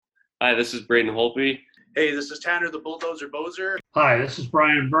Hi, this is Braden Holtby. Hey, this is Tanner the Bulldozer Bozer. Hi, this is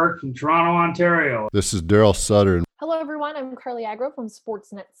Brian Burke from Toronto, Ontario. This is Daryl Sutter. Hello, everyone. I'm Carly Agro from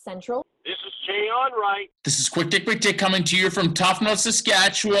Sportsnet Central. This is Jay Onright. This is Quick Dick coming to you from Tofnell,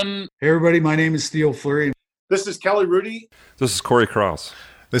 Saskatchewan. Hey, everybody. My name is Theo Fleury. This is Kelly Rudy. This is Corey Cross.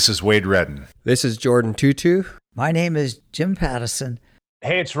 This is Wade Redden. This is Jordan Tutu. My name is Jim Pattison.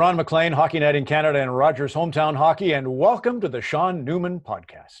 Hey, it's Ron McLean, Hockey Night in Canada and Rogers Hometown Hockey, and welcome to the Sean Newman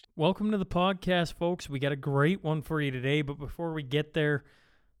Podcast. Welcome to the podcast, folks. We got a great one for you today, but before we get there,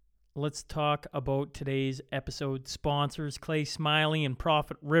 let's talk about today's episode sponsors, Clay Smiley and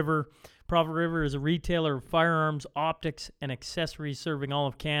Prophet River. Prophet River is a retailer of firearms, optics, and accessories serving all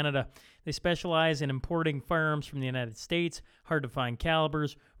of Canada. They specialize in importing firearms from the United States, hard-to-find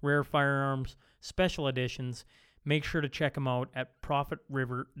calibers, rare firearms, special editions. Make sure to check them out at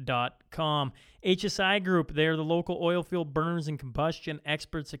ProfitRiver.com. HSI Group, they're the local oil field burners and combustion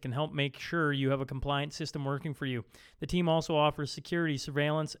experts that can help make sure you have a compliant system working for you. The team also offers security,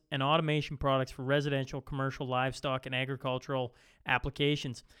 surveillance, and automation products for residential, commercial, livestock, and agricultural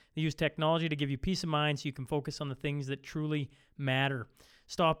applications. They use technology to give you peace of mind so you can focus on the things that truly matter.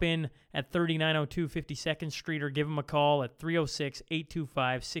 Stop in at 3902 52nd Street or give them a call at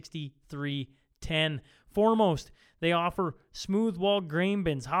 306-825-6310. Foremost, they offer smooth wall grain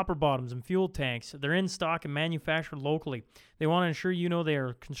bins, hopper bottoms, and fuel tanks. They're in stock and manufactured locally. They want to ensure you know they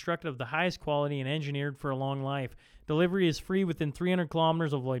are constructed of the highest quality and engineered for a long life. Delivery is free within 300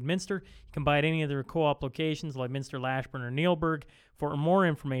 kilometers of Lloydminster. You can buy at any of their co-op locations, Lloydminster, Lashburn, or Neilburg. For more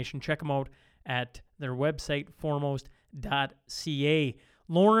information, check them out at their website, foremost.ca.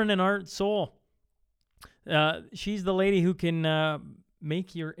 Lauren and Art Soul. She's the lady who can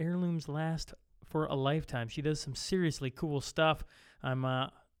make your heirlooms last for a lifetime. She does some seriously cool stuff. I'm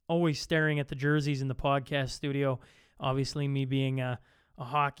always staring at the jerseys in the podcast studio. Obviously, me being a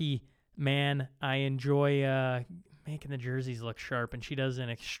hockey man, I enjoy making the jerseys look sharp, and she does an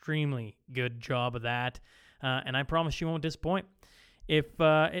extremely good job of that. And I promise she won't disappoint. If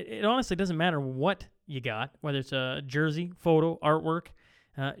it honestly doesn't matter what you got, whether it's a jersey, photo, artwork,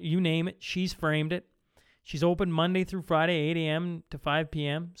 you name it, she's framed it. She's open Monday through Friday, 8 a.m. to 5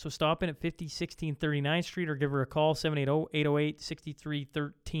 p.m., so stop in at 5016 39th Street or give her a call,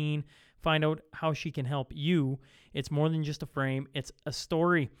 780-808-6313. Find out how she can help you. It's more than just a frame, it's a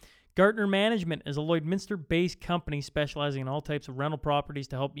story. Gartner Management is a Lloydminster-based company specializing in all types of rental properties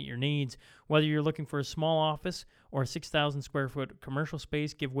to help meet your needs. Whether you're looking for a small office or a 6,000-square-foot commercial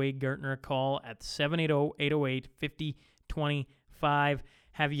space, give Wade Gartner a call at 780-808-5025.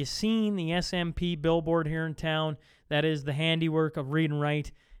 Have you seen the SMP billboard here in town? That is the handiwork of Read and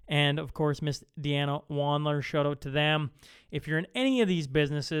Write and, of course, Miss Deanna Wandler. Shout out to them. If you're in any of these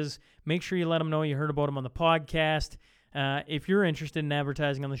businesses, make sure you let them know you heard about them on the podcast. If you're interested in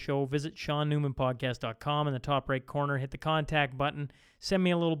advertising on the show, visit SeanNewmanPodcast.com. In the top right corner, hit the contact button. Send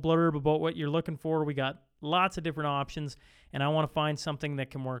me a little blurb about what you're looking for. We got lots of different options, and I want to find something that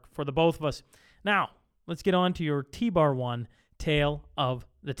can work for the both of us. Now, let's get on to your T-Bar 1 tale of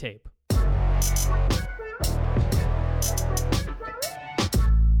the tape.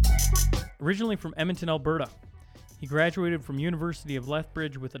 Originally from Edmonton, Alberta, he graduated from University of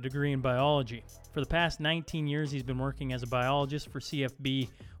Lethbridge with a degree in biology. For the past 19 years, he's been working as a biologist for CFB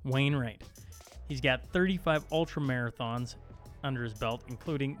Wainwright. He's got 35 ultramarathons under his belt,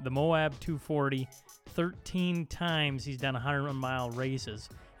 including the Moab 240. 13 times he's done 100-mile races,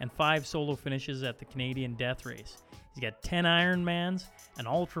 and 5 solo finishes at the Canadian Death Race. He's got 10 Ironmans, an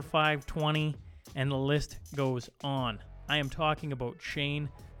Ultra 520, and the list goes on. I am talking about Shane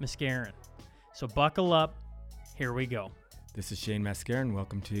Mascarin. So buckle up. Here we go. This is Shane Mascarin.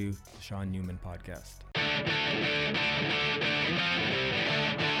 Welcome to the Sean Newman Podcast.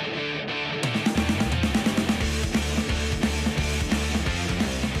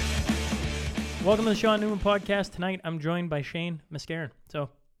 Welcome to the Sean Newman Podcast. Tonight, I'm joined by Shane Mascarin. So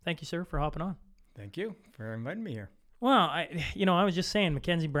thank you, sir, for hopping on. Thank you for inviting me here. Well, I was just saying,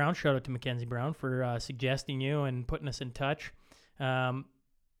 Mackenzie Brown, shout out to Mackenzie Brown for suggesting you and putting us in touch. You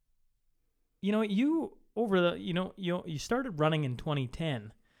started running in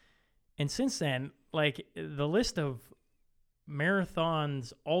 2010, and since then, like, the list of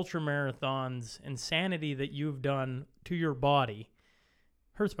marathons, ultra marathons, insanity that you've done to your body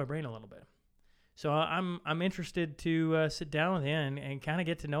hurts my brain a little bit. So I'm interested to sit down with you and kind of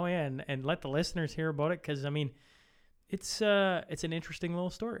get to know you and let the listeners hear about it, because I mean, it's an interesting little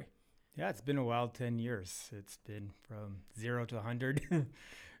story. Yeah, it's been a wild 10 years. It's been from 0 to 100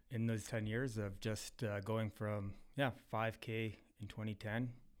 in those 10 years of just going from 5K in 2010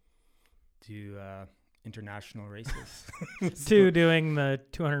 to international races. To doing the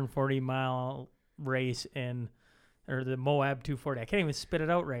 240-mile race or the Moab 240. I can't even spit it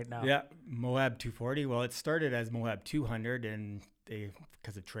out right now. Yeah, Moab 240. Well, it started as Moab 200, and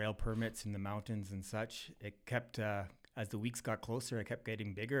because of trail permits in the mountains and such, it kept, as the weeks got closer, it kept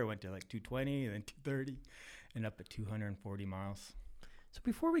getting bigger. It went to like 220, then 230, and up at 240 miles. So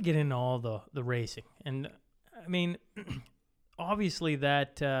before we get into all the racing, and I mean, obviously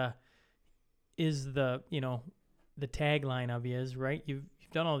that is the tagline of you is, right? You've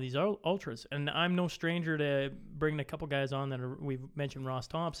done all these ultras, and I'm no stranger to bringing a couple guys on that we've mentioned, Ross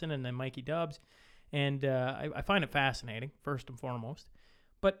Thompson and then Mikey Dubs, and I find it fascinating first and foremost.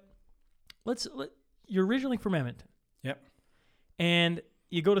 But you're originally from Edmonton. Yep. And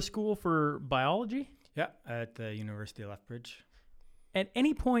you go to school for biology? Yeah, at the University of Lethbridge. At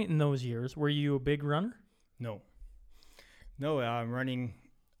any point in those years, were you a big runner? No, running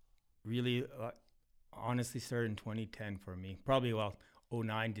really honestly started in 2010 for me. Probably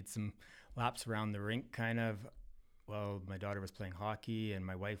 09, did some laps around the rink kind of. Well, my daughter was playing hockey and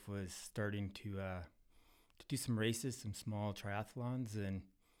my wife was starting to do some races, some small triathlons, and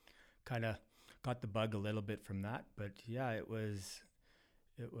kind of got the bug a little bit from that. But yeah, it was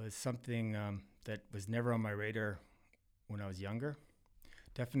something that was never on my radar when I was younger.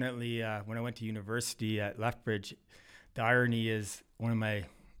 Definitely when I went to university at Lethbridge, the irony is one of my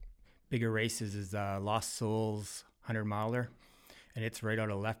bigger races is Lost Souls 100-miler, and it's right out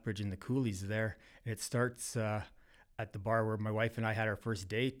of Lethbridge in the coulees there. And it starts at the bar where my wife and I had our first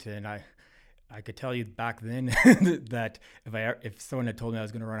date, and I could tell you back then that if someone had told me I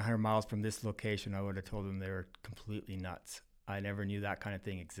was going to run 100 miles from this location, I would have told them they were completely nuts. I never knew that kind of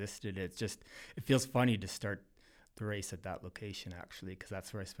thing existed. It feels funny to start the race at that location, actually, because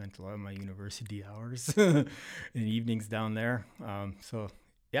that's where I spent a lot of my university hours in evenings down there. So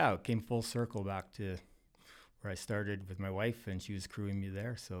yeah, it came full circle back to where I started with my wife, and she was crewing me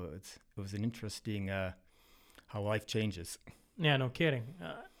there. So it was an interesting how life changes. Yeah, no kidding.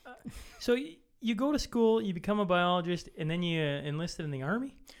 So you go to school, you become a biologist, and then you enlisted in the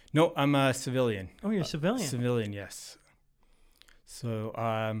Army? No, I'm a civilian. Oh, you're a civilian. Civilian, yes. So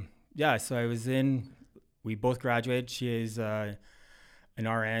so I was we both graduated. She is an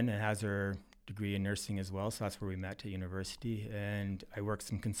RN and has her degree in nursing as well. So that's where we met at university. And I worked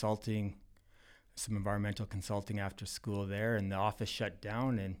some environmental consulting after school there. And the office shut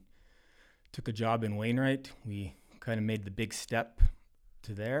down and took a job in Wainwright. We kind of made the big step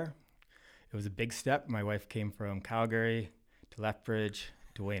to there. It was a big step. My wife came from Calgary to Lethbridge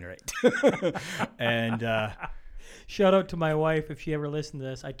to Wainwright. And shout out to my wife if she ever listened to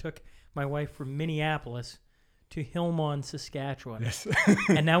this. I took my wife from Minneapolis to Hillmont, Saskatchewan. Yes.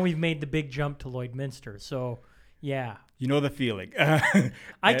 And now we've made the big jump to Lloydminster. So, yeah. You know the feeling.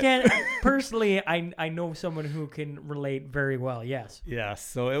 I can't, personally, I know someone who can relate very well, yes. Yeah,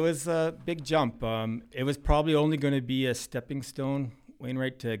 so it was a big jump. It was probably only going to be a stepping stone,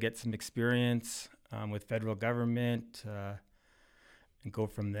 Wainwright, to get some experience with federal government and go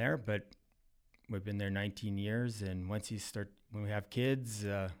from there. But we've been there 19 years, and when we have kids,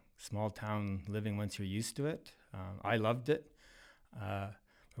 small town living, once you're used to it. I loved it. My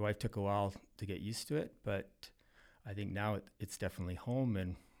wife took a while to get used to it, but I think now it's definitely home.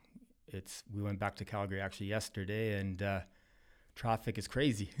 And we went back to Calgary actually yesterday, and traffic is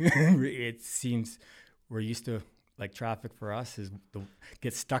crazy. It seems we're used to, like, traffic for us is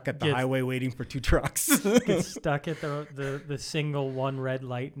get stuck at the highway waiting for two trucks. Get stuck at the single one red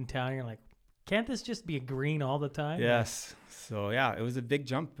light in town. You're like, can't this just be green all the time? Yes. So yeah, it was a big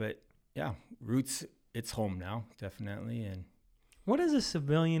jump, but yeah, roots, it's home now, definitely. And what does a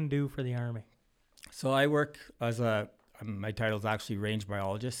civilian do for the Army? So I work as my title is actually range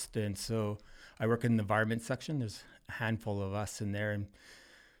biologist, and so I work in the environment section. There's a handful of us in there, and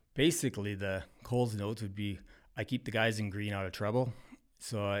basically the Coles notes would be, I keep the guys in green out of trouble.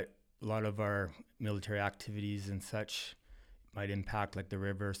 So a lot of our military activities and such might impact, like the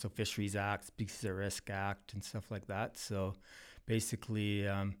river, so Fisheries Act, Species at Risk Act, and stuff like that. So basically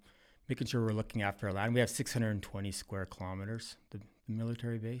making sure we're looking after our land. We have 620 square kilometers, the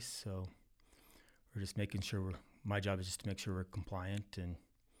military base, so we're just making sure my job is just to make sure we're compliant and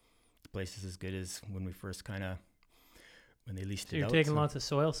the place is as good as when they leased it out. So you're taking lots of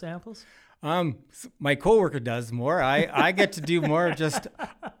soil samples? My coworker does more. I get to do more.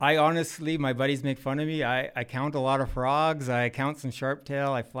 I honestly, my buddies make fun of me. I count a lot of frogs. I count some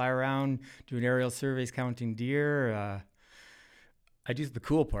sharptail. I fly around doing aerial surveys, counting deer. I do the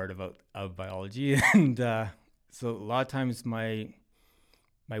cool part of biology, and so a lot of times my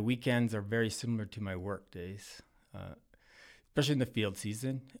weekends are very similar to my work days, especially in the field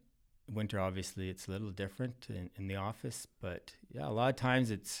season. Winter, obviously, it's a little different in the office, but yeah, a lot of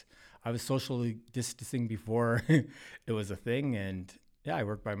times I was socially distancing before it was a thing, and yeah, I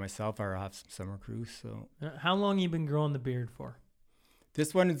work by myself. I have some summer crews, so. How long you been growing the beard for?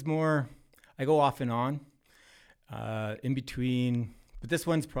 This one is more, I go off and on, in between, but this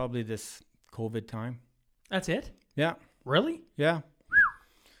one's probably this COVID time. That's it? Yeah, Really? yeah,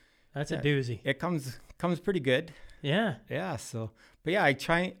 That's Yeah. a doozy. it comes pretty good. Yeah. Yeah, so, but yeah,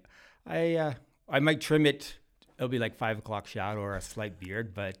 I might trim it. It'll be like 5 o'clock shadow or a slight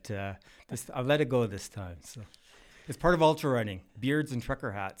beard, but I'll let it go this time. So it's part of ultra running, beards and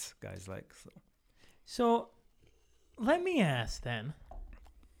trucker hats, guys like. So let me ask then,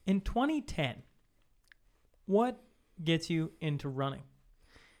 in 2010, what gets you into running?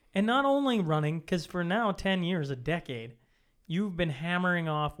 And not only running, because for now 10 years, a decade, you've been hammering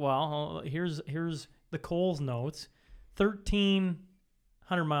off, well, here's the Coles notes, 13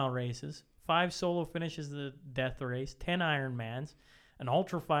 100-mile races, 5 solo finishes the death race, 10 Ironmans, an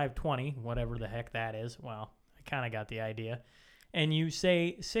Ultra 520, whatever the heck that is. Well, I kind of got the idea. And you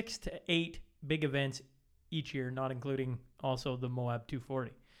say 6 to 8 big events each year, not including also the Moab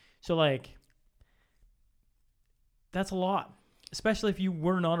 240. So, like, that's a lot, especially if you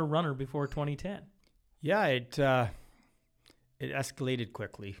were not a runner before 2010. Yeah, it escalated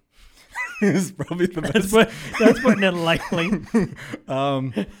quickly. It's probably the best. That's putting it lightly.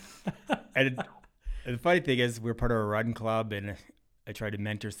 And the funny thing is, we're part of a run club, and I try to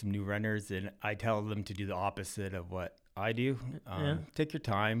mentor some new runners, and I tell them to do the opposite of what I do. Take your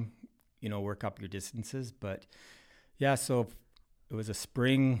time, work up your distances. But yeah, so it was a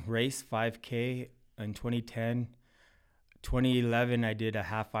spring race, 5K in 2010. 2011, I did a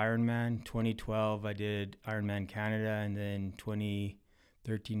half Ironman. 2012, I did Ironman Canada, and then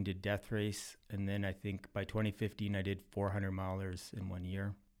 2013 did Death Race, and then I think by 2015 I did 400 milers in 1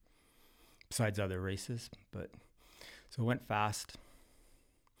 year, besides other races. But so it went fast.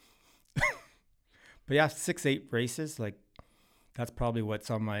 But yeah, 6-8 races, like that's probably what's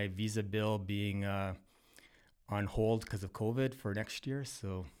on my visa bill being on hold because of COVID for next year.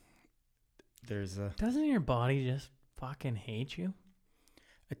 So there's a Doesn't your body just fucking hate you?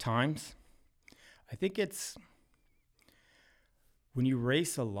 At times. I think it's when you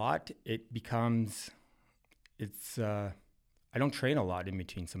race a lot, it becomes I don't train a lot in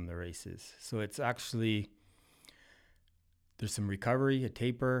between some of the races. So it's actually, there's some recovery, a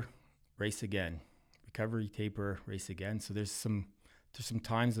taper, race again. Recovery, taper, race again. So there's some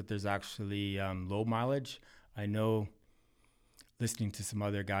times that there's actually low mileage. I know, listening to some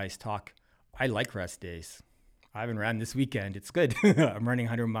other guys talk, I like rest days. I haven't ran this weekend. It's good. I'm running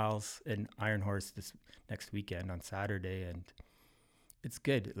 100 miles in Iron Horse this next weekend on Saturday, and it's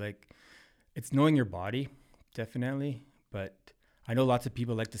good. Like, it's knowing your body, definitely. But I know lots of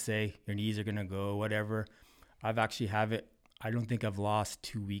people like to say your knees are gonna go, whatever. I've actually I don't think I've lost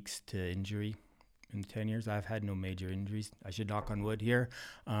 2 weeks to injury in 10 years. I've had no major injuries. I should knock on wood here.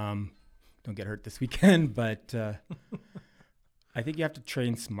 Don't get hurt this weekend, but I think you have to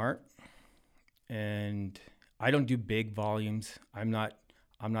train smart. And I don't do big volumes. I'm not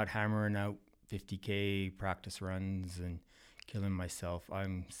hammering out 50K practice runs and killing myself.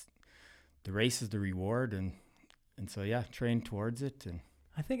 The race is the reward, and so yeah, train towards it. And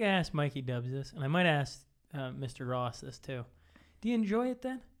I think I asked Mikey Dubs this, and I might ask Mr. Ross this too. Do you enjoy it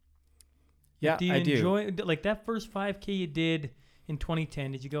then? yeah, Do you I do. enjoy like that first 5K you did in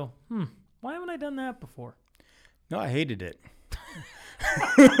 2010? Did you go, why haven't I done that before? No, I hated it.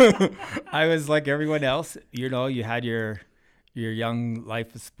 I was like everyone else, you had your young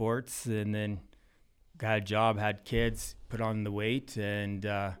life of sports, and then got a job, had kids, put on the weight, and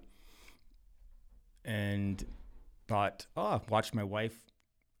thought, watched my wife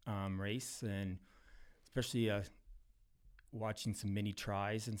race, and especially watching some mini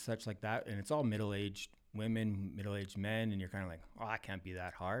tries and such like that. And it's all middle-aged women, middle-aged men, and you're kind of like, I can't be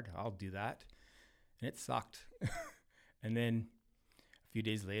that hard. I'll do that. And it sucked. And then a few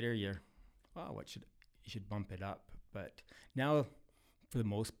days later, you should bump it up. But now, for the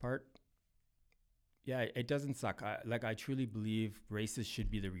most part, yeah, it doesn't suck. I truly believe races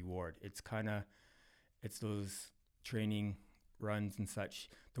should be the reward. It's those training runs and such.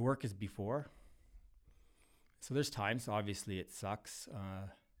 The work is before. So there's times, obviously, it sucks.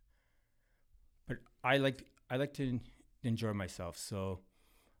 But I like to enjoy myself. So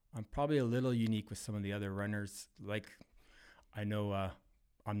I'm probably a little unique with some of the other runners. Like, I know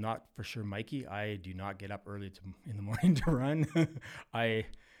I'm not for sure Mikey. I do not get up early in the morning to run.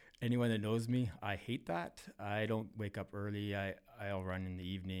 Anyone that knows me, I hate that. I don't wake up early. I'll run in the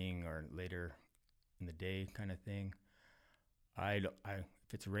evening or later in the day kind of thing. If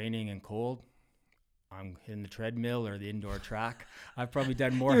If it's raining and cold, I'm hitting the treadmill or the indoor track. I've probably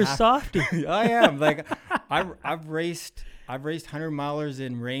done more. You're a softie. I am. Like I've raced 100 milers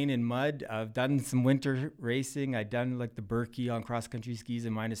in rain and mud. I've done some winter racing. I've done like the Berkey on cross country skis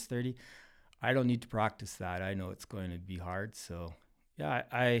in -30. I don't need to practice that. I know it's going to be hard. So yeah,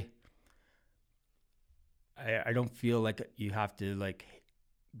 I don't feel like you have to like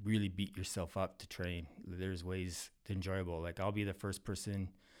really beat yourself up to train. There's ways to enjoyable. Like I'll be the first person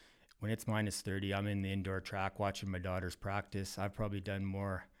when it's -30, I'm in the indoor track watching my daughters practice. I've probably done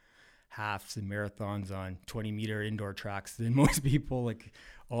more halves and marathons on 20-meter indoor tracks than most people. Like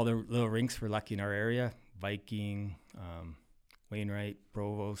all the little rinks we're lucky in our area, Viking, Wainwright,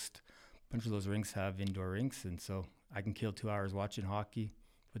 Provost, a bunch of those rinks have indoor rinks. And so I can kill 2 hours watching hockey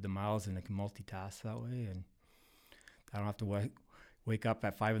with the miles, and I can multitask that way. And I don't have to wake up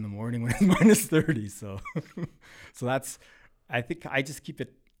at 5 a.m. when it's -30. So, I think I just keep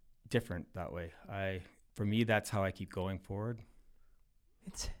it different that way. For me, that's how I keep going forward.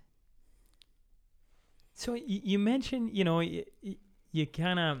 So you mentioned, you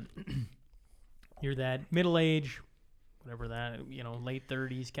kind of, you're that middle age, whatever that, late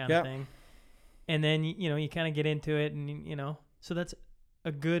 30s kind of thing. And then, you kind of get into it and, so that's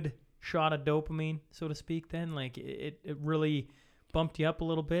a good shot of dopamine, so to speak, then? Like it really bumped you up a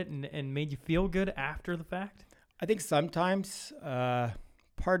little bit and made you feel good after the fact? I think sometimes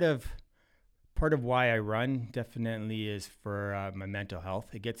part of why I run definitely is for my mental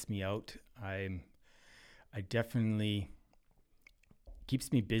health. It gets me out. I definitely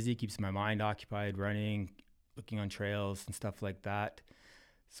keeps me busy, keeps my mind occupied, running, looking on trails and stuff like that.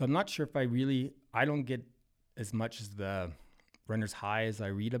 So I'm not sure if I don't get as much as the runner's high as I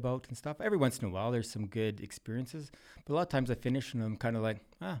read about and stuff. Every once in a while, there's some good experiences, but a lot of times I finish and I'm kind of like,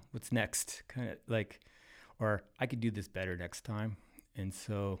 what's next? Kind of like, or I could do this better next time. And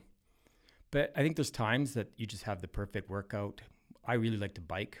so, but I think there's times that you just have the perfect workout. I really like to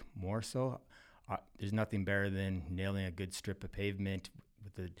bike more so. There's nothing better than nailing a good strip of pavement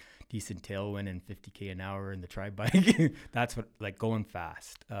with a decent tailwind and 50K an hour in the tri bike. That's what, like, going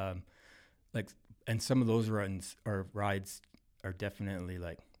fast. And some of those runs or rides are definitely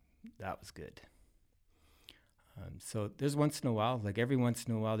like, that was good. So there's once in a while, like every once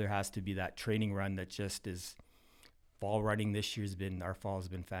in a while, there has to be that training run that just is. Fall running this year's been, our fall has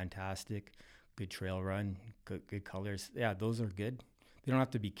been fantastic. Good trail run, good colors. Yeah, those are good. They don't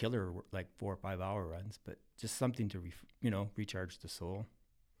have to be killer like 4 or 5 hour runs, but just something to recharge the soul.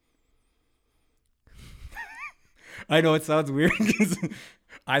 I know it sounds weird because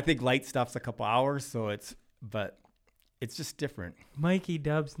I think light stuff's a couple hours, but it's just different. Mikey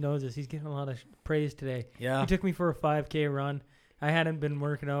Dubs knows this. He's getting a lot of praise today. Yeah. He took me for a 5K run. I hadn't been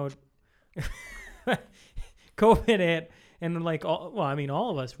working out. COVID hit, and like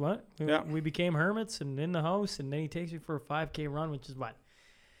all of us, what? We became hermits and in the house, and then he takes me for a 5K run, which is what?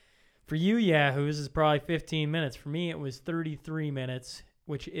 For you, yahoos, is probably 15 minutes. For me, it was 33 minutes,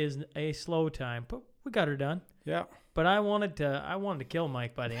 which is a slow time, but we got her done. Yeah. But I wanted to kill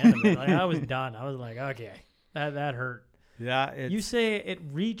Mike by the end of it. Like, I was done. I was like, okay, that hurt. Yeah. You say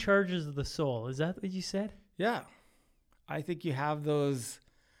it recharges the soul. Is that what you said? Yeah. I think you have those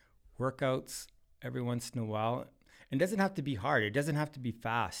workouts every once in a while. It doesn't have to be hard. It doesn't have to be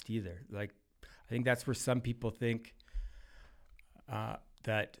fast either. Like, I think that's where some people think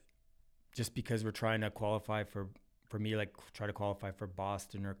that just because we're trying to qualify for me, like try to qualify for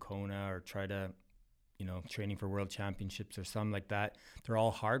Boston or Kona or try to, training for world championships or something like that, they're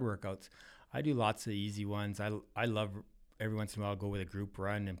all hard workouts. I do lots of easy ones. I love every once in a while go with a group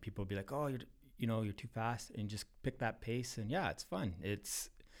run and people be like, oh, you're too fast, and just pick that pace. And yeah, it's fun.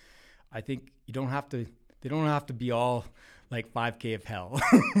 I think they don't have to be all like 5K of hell.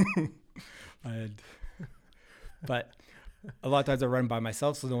 But a lot of times I run by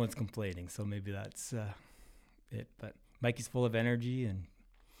myself, so no one's complaining. So maybe that's it. But Mikey's full of energy. And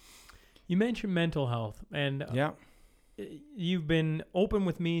you mentioned mental health, and yeah, you've been open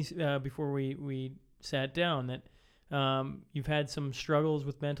with me before we sat down that you've had some struggles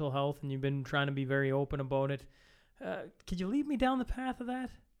with mental health, and you've been trying to be very open about it. Could you lead me down the path of that?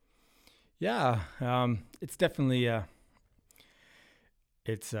 Yeah, it's definitely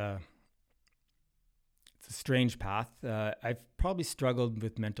it's a strange path. I've probably struggled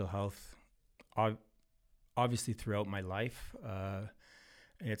with mental health, obviously throughout my life. And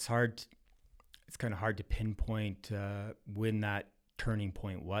it's hard. It's kind of hard to pinpoint when that turning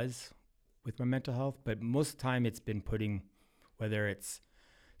point was with my mental health. But most of the time, it's been whether it's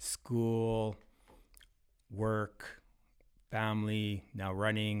school, work, family, now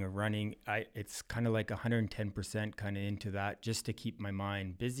running. It's kind of like 110% kind of into that just to keep my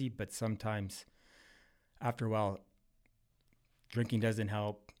mind busy. But sometimes after a while, drinking doesn't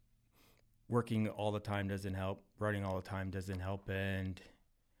help. Working all the time doesn't help. Running all the time doesn't help. And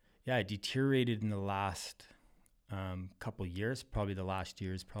yeah, it deteriorated in the last couple years. Probably the last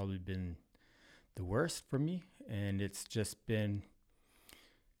year has probably been the worst for me. And it's been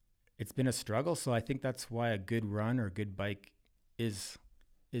a struggle. So I think that's why a good run or a good bike is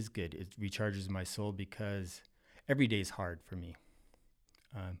good. It recharges my soul because every day is hard for me.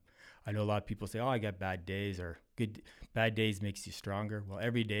 I know a lot of people say, oh, I got bad days, or bad days makes you stronger. Well,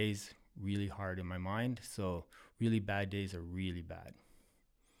 every day's really hard in my mind. So really bad days are really bad.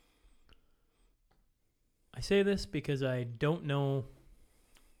 I say this because I don't know.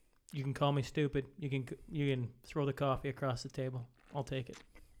 You can call me stupid. You can throw the coffee across the table. I'll take it.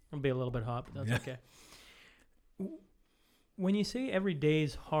 It'll be a little bit hot, but that's okay. When you say every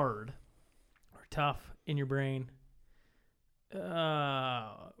day's hard or tough in your brain,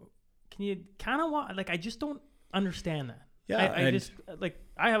 can you kind of I just don't understand that. Yeah, I just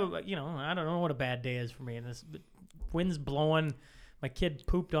I have I don't know what a bad day is for me. And this wind's blowing, my kid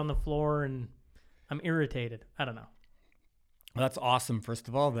pooped on the floor, and I'm irritated. I don't know. Well, that's awesome. First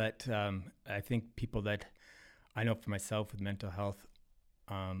of all, that I think people that I know for myself with mental health,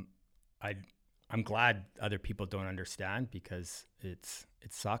 I'm glad other people don't understand because it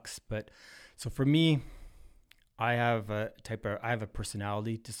sucks. But so for me, I have a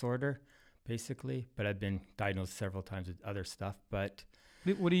personality disorder, basically. But I've been diagnosed several times with other stuff. But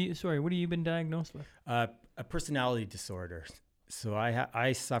what have you been diagnosed with? A personality disorder. So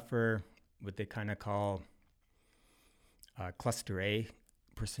I suffer what they kind of call cluster A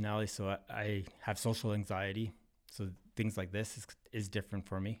personality. So I have social anxiety. So things like this is different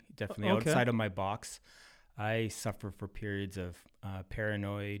for me. Definitely Okay. outside of my box. I suffer for periods of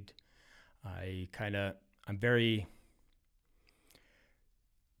paranoid. I'm very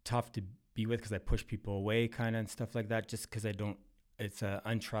tough to be with because I push people away kind of and stuff like that, just because it's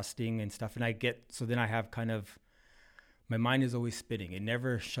untrusting and stuff. And then I have my mind is always spinning. It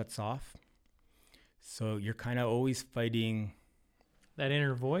never shuts off. So you're kind of always fighting. That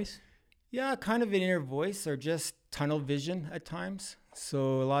inner voice? Yeah, kind of an inner voice or just tunnel vision at times.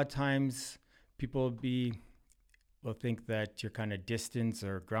 So a lot of times people will think that you're kind of distant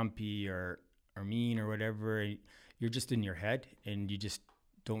or grumpy or mean or whatever. You're just in your head and you just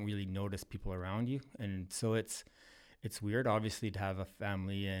don't really notice people around you. And so it's weird, obviously, to have a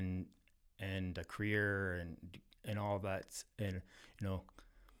family and a career and all that, and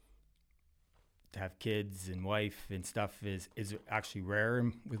to have kids and wife and stuff is actually rare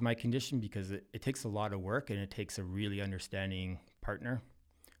with my condition because it takes a lot of work and it takes a really understanding partner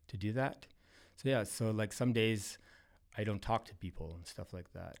to do that. So yeah, so like some days I don't talk to people and stuff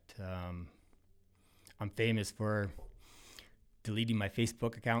like that. I'm famous for deleting my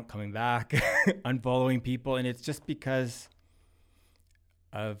Facebook account, coming back, unfollowing people, and it's just because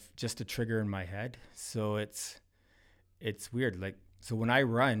of just a trigger in my head. So it's weird. So when I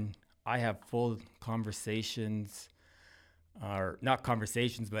run, I have full conversations, or not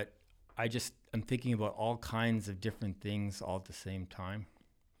conversations, but I'm thinking about all kinds of different things all at the same time.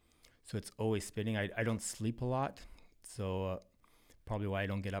 So it's always spinning. I don't sleep a lot, so probably why I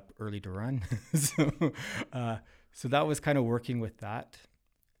don't get up early to run. So that was kind of working with that.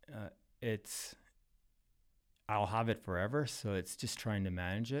 I'll have it forever, so it's just trying to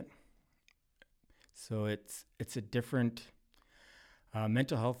manage it. So it's a different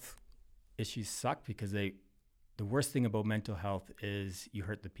mental health. Issues suck because the worst thing about mental health is you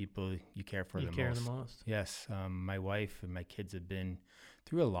hurt the people you care for the most. Yes. My wife and my kids have been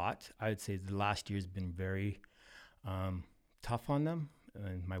through a lot. I would say the last year has been very tough on them,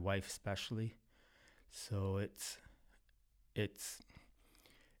 and my wife especially. So it's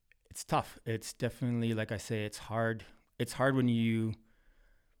tough. It's definitely, like I say, it's hard. It's hard when you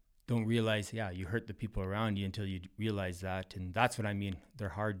don't realize, you hurt the people around you until you realize that. And that's what I mean. They're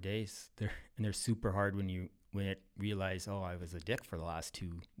hard days. They're super hard when you realize, oh, I was a dick for the last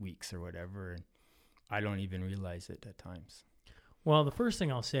 2 weeks or whatever. And I don't even realize it at times. Well, the first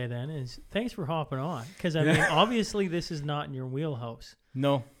thing I'll say then is thanks for hopping on. Because, I mean, obviously this is not in your wheelhouse.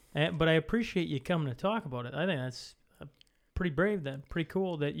 No. But I appreciate you coming to talk about it. I think that's pretty brave then. Pretty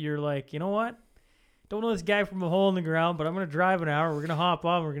cool that you're like, you know what? Don't know this guy from a hole in the ground, but I'm going to drive an hour. We're going to hop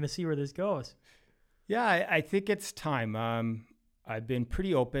on. We're going to see where this goes. Yeah, I think it's time. I've been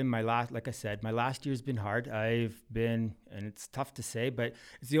pretty open. Like I said, my last year's been hard. And it's tough to say, but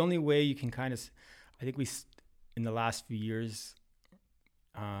it's the only way you can I think in the last few years,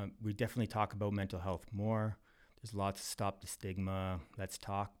 we definitely talk about mental health more. there's lots of stop the stigma, let's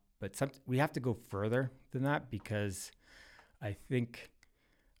talk. But we have to go further than that, because I think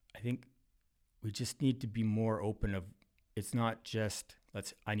we just need to be more open of, it's not just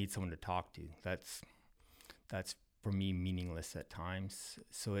I need someone to talk to. That's for me meaningless at times.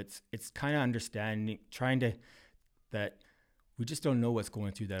 So it's kind of understanding, that we just don't know what's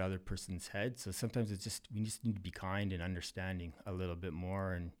going through that other person's head. So sometimes we just need to be kind and understanding a little bit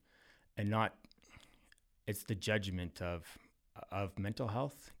more, and not, it's the judgment of mental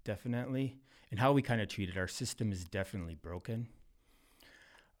health, definitely, and how we kind of treat it. Our system is definitely broken.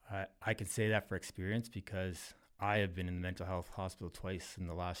 I can say that for experience, because I have been in the mental health hospital twice in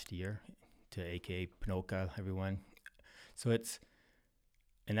the last year, to aka Ponoka, everyone. So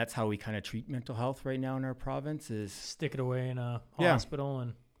and that's how we kind of treat mental health right now in our province, is Stick it away in a Yeah. hospital.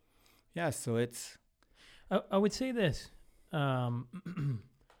 And so it's, I would say this, as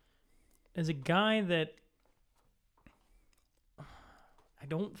a guy that I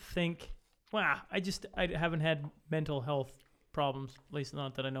don't think, I haven't had mental health problems, at least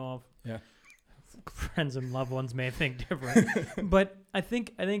not that I know of. Yeah. Friends and loved ones may think different, but I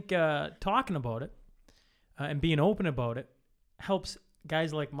think talking about it and being open about it helps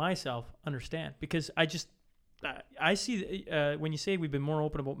guys like myself understand, because I see when you say we've been more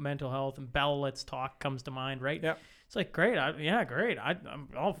open about mental health, and Bella Let's Talk comes to mind, right? Yeah. It's like, great. Great. I'm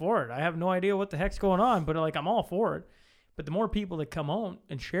all for it. I have no idea what the heck's going on, but like, I'm all for it. But the more people that come on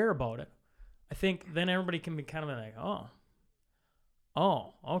and share about it, I think then everybody can be kind of like,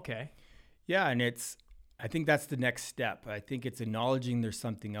 oh, okay. yeah, and I think that's the next step. I think it's acknowledging there's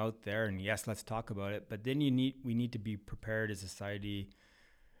something out there, and yes, let's talk about it. But then we need to be prepared as a society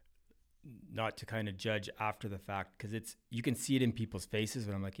not to kind of judge after the fact, because you can see it in people's faces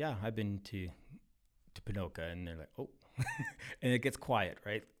when I'm like, yeah, I've been to Ponoka, and they're like, oh, and it gets quiet,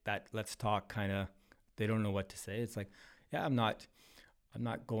 right? That let's talk kind of, they don't know what to say. It's like, yeah, I'm not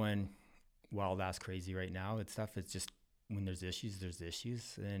going wild ass crazy right now. It's stuff. It's just, when there's issues,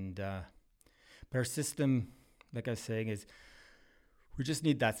 and but our system, like I was saying, is we just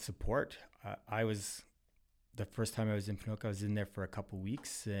need that support. The first time I was in Ponoka, I was in there for a couple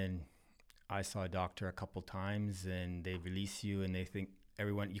weeks, and I saw a doctor a couple times, and they release you, and they think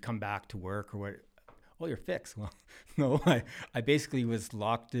you come back to work or what. Oh, you're fixed. Well, no, I basically was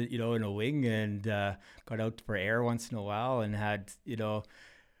locked, in a wing, and got out for air once in a while, and had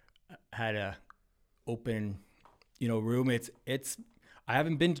a open, room. It's I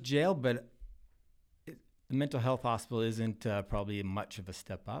haven't been to jail, but the mental health hospital isn't probably much of a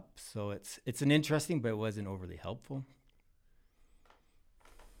step up. So it's an interesting, but it wasn't overly helpful.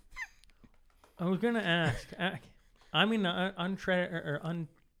 I was gonna ask. I'm in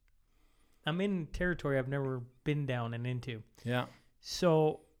I'm in territory I've never been down and into. Yeah.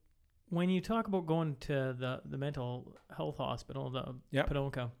 So when you talk about going to the mental health hospital, the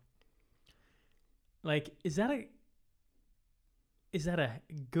Ponoka, like, is that a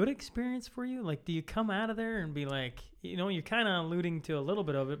good experience for you? Like, do you come out of there and be like, you're kind of alluding to a little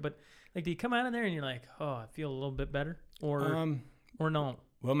bit of it, but like, do you come out of there and you're like, oh, I feel a little bit better, or no?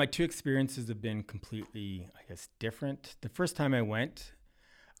 Well, my two experiences have been completely, I guess, different. The first time I went,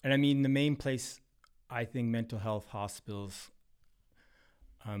 and I mean, the main place I think mental health hospitals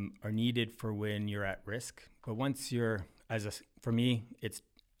are needed for when you're at risk. But once you're, for me,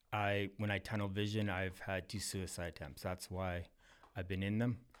 when I tunnel vision, I've had 2 suicide attempts. That's why I've been in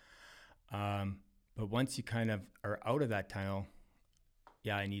them. But once you kind of are out of that tunnel,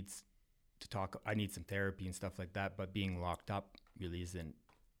 yeah, I need some therapy and stuff like that. But being locked up really isn't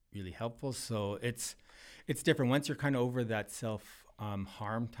really helpful. So it's different. Once you're kind of over that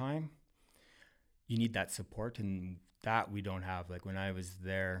self-harm time, you need that support, and that we don't have. Like when I was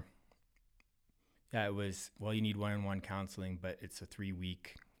there, yeah, it was, well, you need one-on-one counseling, but it's a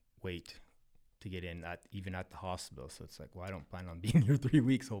 3-week wait to get in, even at the hospital. So it's like, well, I don't plan on being here 3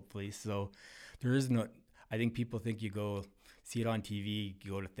 weeks, hopefully. So there is no, I think people think you go see it on TV,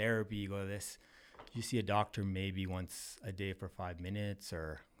 you go to therapy, you go to this. You see a doctor maybe once a day for 5 minutes,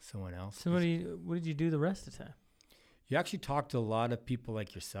 or someone else. So what did you do the rest of the time? You actually talk to a lot of people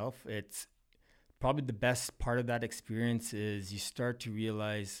like yourself. It's probably the best part of that experience is you start to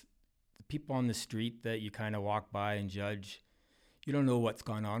realize the people on the street that you kind of walk by and judge, you don't know what's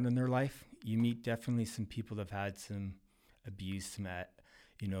gone on in their life. You meet definitely some people that have had some abuse, some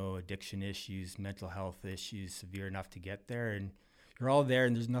addiction issues, mental health issues, severe enough to get there. And you're all there,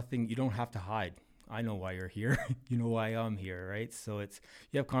 and there's nothing, you don't have to hide. I know why you're here. You know why I'm here, right? So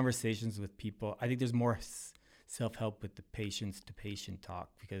you have conversations with people. I think there's more self-help with the patients-to-patient talk,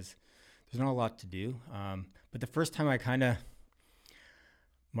 because there's not a lot to do. But the first time I kind of,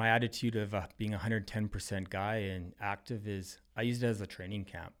 my attitude of being a 110% guy and active is I used it as a training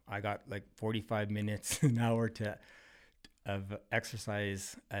camp. I got like 45 minutes, an hour of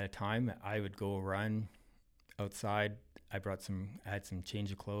exercise at a time. I would go run outside. I had some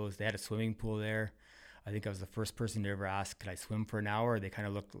change of clothes. They had a swimming pool there. I think I was the first person to ever ask, could I swim for an hour? They kind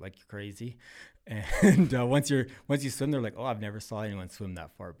of looked like you're crazy. And once you swim, they're like, oh, I've never saw anyone swim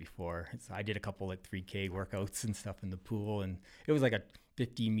that far before. So I did a couple like 3K workouts and stuff in the pool. And it was like a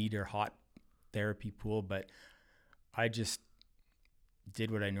 50-meter hot therapy pool. But I just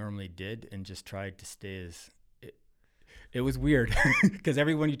did what I normally did and just tried to stay it was weird because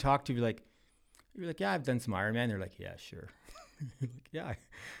everyone you talk to, you're like, yeah, I've done some Ironman. They're like, yeah, sure. Like, yeah,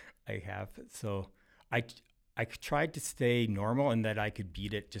 I have. So I tried to stay normal and that I could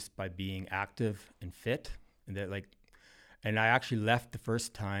beat it just by being active and fit. And I actually left the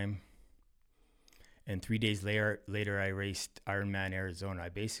first time. And 3 days later, I raced Ironman Arizona. I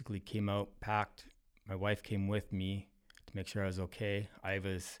basically came out, packed. My wife came with me to make sure I was okay.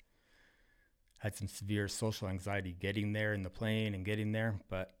 Had some severe social anxiety getting there in the plane and getting there.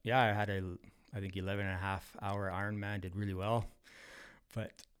 But yeah, I had I think 11 and a half hour Ironman, did really well.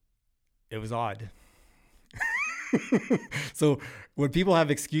 But it was odd. So when people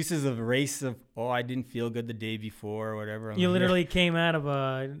have excuses of a race of, oh, I didn't feel good the day before or whatever. You literally came out of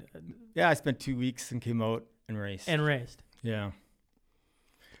a... Yeah, I spent 2 weeks and came out and raced. Yeah.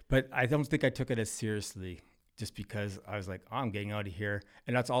 But I don't think I took it as seriously just because I was like, oh, I'm getting out of here.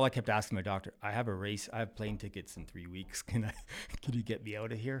 And that's all I kept asking my doctor. I have a race. I have plane tickets in 3 weeks. Can you get me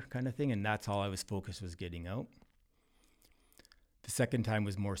out of here kind of thing? And that's all I was focused was getting out. The second time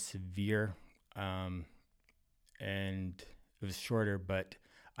was more severe. And it was shorter, but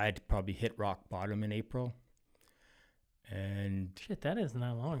I had probably hit rock bottom in April. And shit, that isn't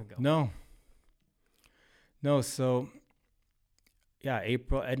that long ago. No. So yeah,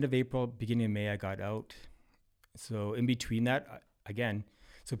 end of April, beginning of May, I got out. So in between that, again,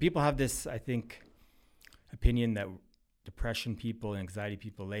 so people have this, I think, opinion that depression people and anxiety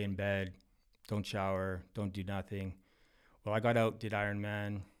people lay in bed, don't shower, don't do nothing. Well, I got out, did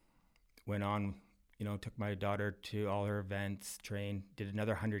Ironman, went on, took my daughter to all her events, trained, did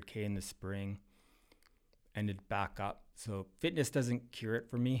another 100K in the spring, ended back up. So fitness doesn't cure it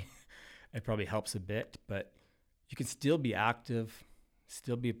for me. It probably helps a bit, but you can still be active,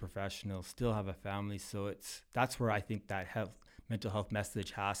 still be a professional, still have a family. So that's where I think that mental health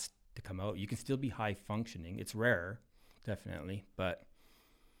message has to come out. You can still be high functioning. It's rare, definitely, but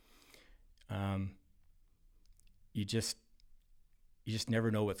you just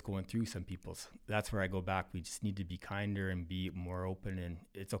never know what's going through some people's. That's where I go back. We just need to be kinder and be more open, and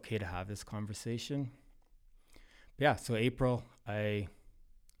it's okay to have this conversation. But yeah, so April, I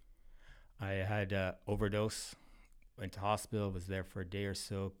had an overdose, went to hospital, was there for a day or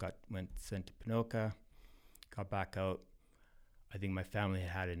so, went sent to Ponoka, got back out. I think my family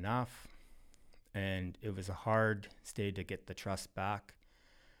had enough, and it was a hard stay to get the trust back.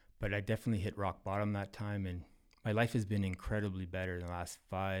 But I definitely hit rock bottom that time, and my life has been incredibly better in the last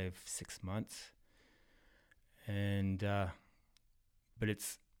 5-6 months. And, but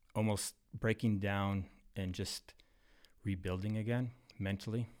it's almost breaking down and just rebuilding again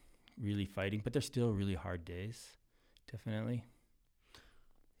mentally, really fighting. But there's still really hard days, definitely.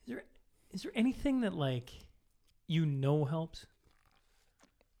 Is there anything that helps?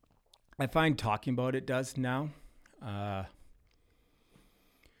 I find talking about it does now.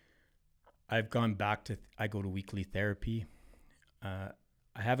 I've gone back I go to weekly therapy. I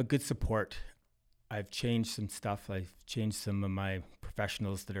have a good support. I've changed some stuff. I've changed some of my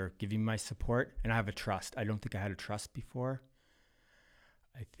professionals that are giving my support, and I have a trust. I don't think I had a trust before.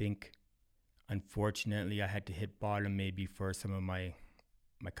 I think, unfortunately, I had to hit bottom maybe for some of my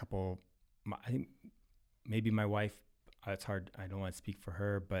couple. I think maybe my wife, it's hard. I don't want to speak for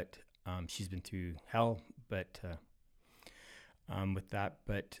her, but she's been through hell, but with that,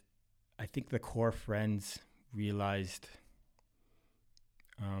 but I think the core friends realized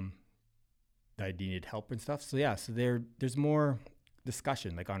that I needed help and stuff. So yeah, so there's more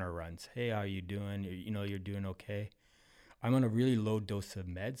discussion like on our runs. Hey, how are you doing? You're doing okay. I'm on a really low dose of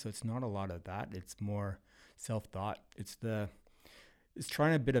meds, so it's not a lot of that. It's more self-thought. It's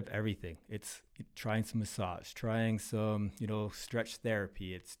trying a bit of everything. It's trying some massage, trying some, stretch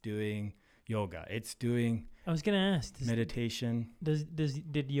therapy. It's doing yoga. It's doing I was gonna ask meditation.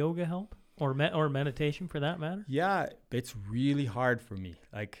 Did yoga help or meditation for that matter? Yeah, it's really hard for me.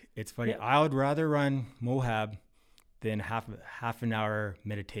 Like it's funny. Yeah. I would rather run Moab than half an hour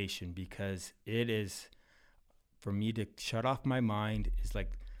meditation because it is for me to shut off my mind is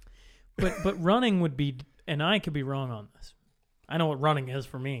like. But running would be, and I could be wrong on this. I know what running is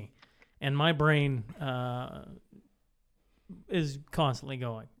for me, and my brain is constantly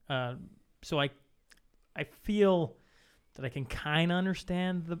going. So I feel that I can kind of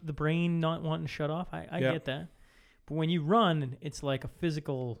understand the brain not wanting to shut off. I get that. But when you run, it's like a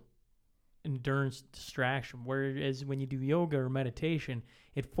physical endurance distraction, whereas when you do yoga or meditation,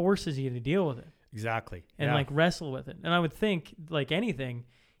 it forces you to deal with it. Exactly. And like wrestle with it. And I would think, like anything,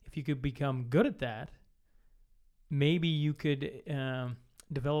 if you could become good at that, maybe you could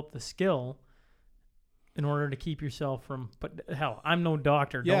develop the skill in order to keep yourself from, but hell, I'm no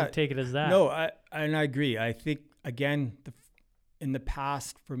doctor. Yeah. Don't take it as that. No, I agree. I think, again, in the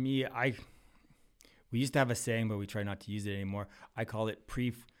past, for me, we used to have a saying, but we try not to use it anymore. I call it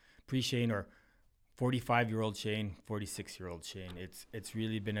pre-Shane, or 45-year-old Shane, 46-year-old Shane. It's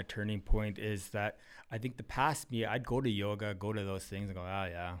really been a turning point. Is that I think the past me, I'd go to yoga, go to those things and go, oh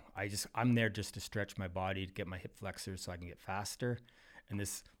yeah, I'm there just to stretch my body, to get my hip flexors so I can get faster. And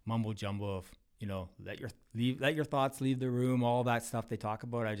this mumbo jumbo of, let your thoughts leave the room, all that stuff they talk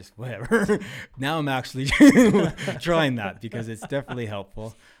about, I just, whatever. Now I'm actually trying that, because it's definitely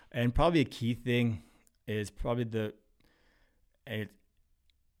helpful. And probably a key thing is probably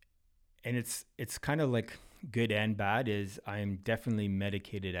it's kind of like good and bad, is I'm definitely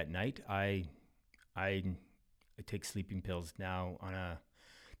medicated at night. I take sleeping pills now on a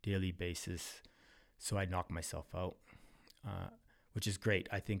daily basis, so I knock myself out, which is great.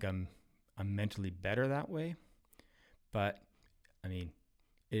 I think I'm mentally better that way. But I mean,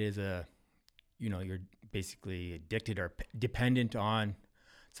 it is you're basically addicted or dependent on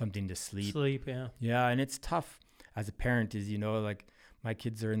something to sleep. Yeah, and it's tough as a parent, is like my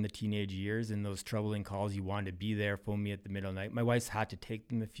kids are in the teenage years, and those troubling calls, you want to be there, phone me at the middle of the night. My wife's had to take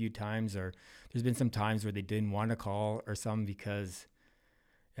them a few times, or there's been some times where they didn't want to call or something because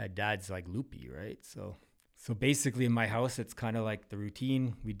dad's like loopy, right? So basically in my house, it's kind of like the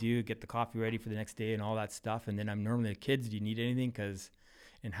routine. We do get the coffee ready for the next day and all that stuff. And then I'm normally the kids, do you need anything? Because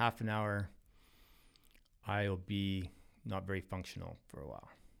in half an hour, I'll be not very functional for a while.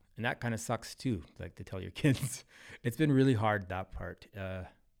 And that kind of sucks too, like to tell your kids. It's been really hard, that part.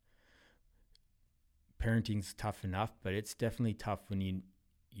 Parenting's tough enough, but it's definitely tough when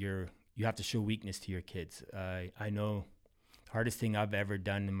you have to show weakness to your kids. I know the hardest thing I've ever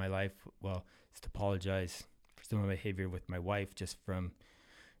done in my life, is to apologize for some of my behavior with my wife, just from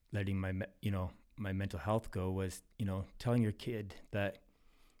letting my mental health go, was, telling your kid that,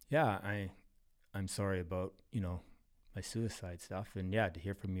 yeah, I'm sorry about, my suicide stuff. And to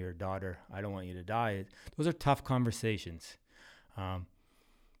hear from your daughter, I don't want you to die. Those are tough conversations.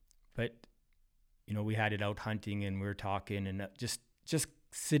 But, we had it out hunting and we were talking, and just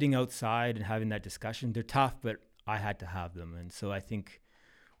sitting outside and having that discussion. They're tough, but I had to have them. And so I think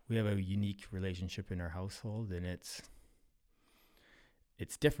we have a unique relationship in our household, and it's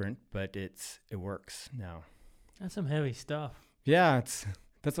different, but it works now. That's some heavy stuff. Yeah,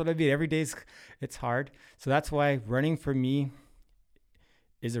 that's what I mean. Every day's, it's hard. So that's why running for me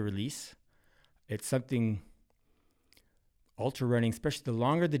is a release. It's something, ultra running, especially the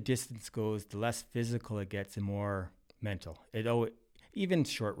longer the distance goes, the less physical it gets and more mental. Even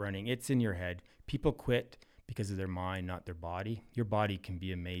short running, it's in your head. People quit because of their mind, not their body. Your body can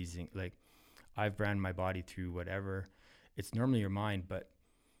be amazing. Like, I've ran my body through whatever. It's normally your mind, but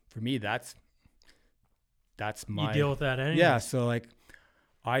for me, that's my... You deal with that anyway. Yeah, so like,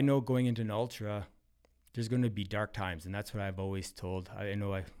 I know going into an ultra, there's going to be dark times, and that's what I've always told. I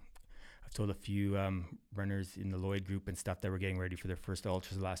know I've told a few runners in the Lloyd group and stuff that were getting ready for their first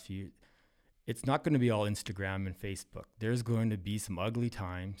ultras the last few years. It's not going to be all Instagram and Facebook. There's going to be some ugly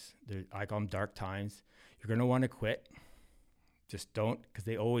times. I call them dark times. You're going to want to quit. Just don't, because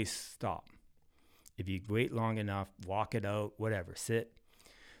they always stop. If you wait long enough, walk it out, whatever, sit,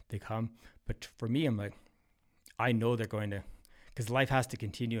 they come. But for me, I'm like, I know they're going to, because life has to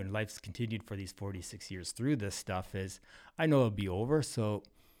continue, and life's continued for these 46 years through this stuff, is I know it'll be over. So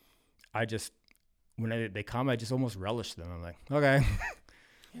I just, when they come, I just almost relish them. I'm like, okay.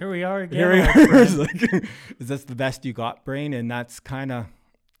 Here we are again. Here we are. Like, is this the best you got, brain? And that's kind of,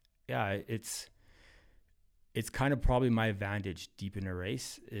 it's kind of probably my advantage deep in a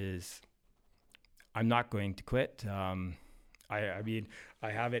race, is I'm not going to quit. I mean,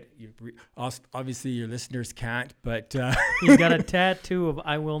 I have it. Obviously, your listeners can't, but he's got a tattoo of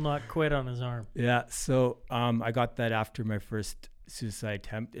 "I will not quit" on his arm. Yeah. So I got that after my first suicide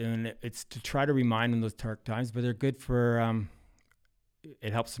attempt, and it's to try to remind them those dark times. But they're good for.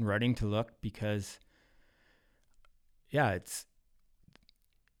 It helps in running to look, because, it's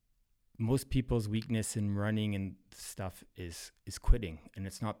most people's weakness in running and stuff is quitting, and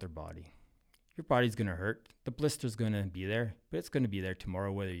it's not their body. your body's going to hurt. The blister's going to be there, but it's going to be there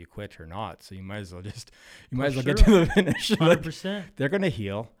tomorrow, whether you quit or not. So you might as well get to the finish. 100%. They're going to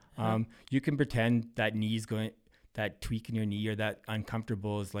heal. Yeah. You can pretend that tweak in your knee or that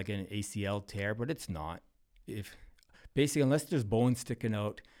uncomfortable is like an ACL tear, but it's not. Unless there's bone sticking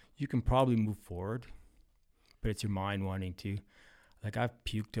out, you can probably move forward, but it's your mind wanting to. Like I've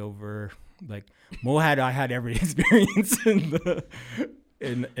puked over, like I had every experience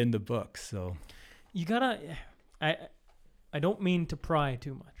in the book. So You gotta. I don't mean to pry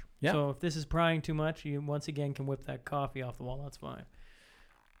too much. Yeah. So if this is prying too much, you once again can whip that coffee off the wall. That's fine.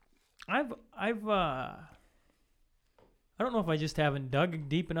 I don't know if I just haven't dug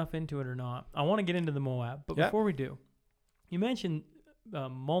deep enough into it or not. I want to get into the Moab, but before we do, you mentioned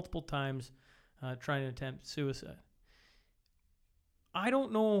multiple times trying to attempt suicide. I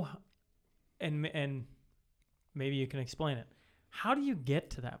don't know, and maybe you can explain it. How do you get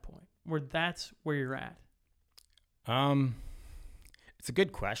to that point where that's where you're at? It's a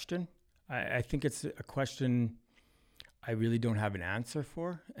good question. I think it's a question I really don't have an answer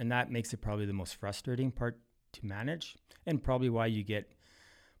for, and that makes it probably the most frustrating part to manage, and probably why you get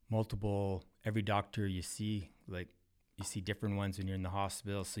every doctor you see, like you see different ones when you're in the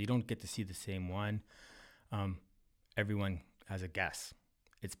hospital, so you don't get to see the same one. Everyone has a guess.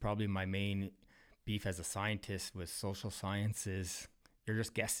 It's probably my main beef as a scientist with social sciences. You're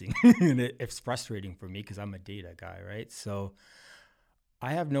just guessing, and it's frustrating for me because I'm a data guy, right? So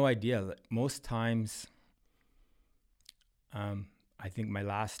I have no idea. Most times, I think my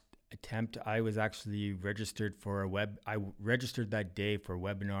last attempt, I was actually registered for I registered that day for a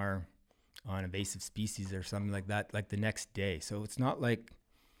webinar on invasive species or something like that, like the next day. So it's not like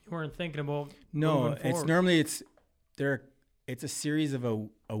You weren't thinking about no. moving It's forward. normally it's a series of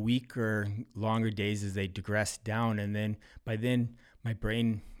a week or longer days as they digress down, and then by then my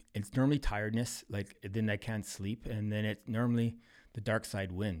brain, it's normally tiredness, like then I can't sleep, and then it's normally the dark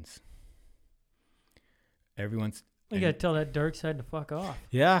side wins. You gotta tell that dark side to fuck off.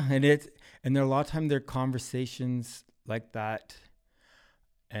 Yeah, and there are a lot of times there are conversations like that,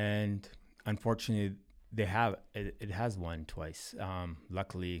 and unfortunately it has won twice.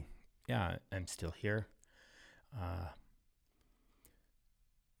 Luckily, yeah, I'm still here,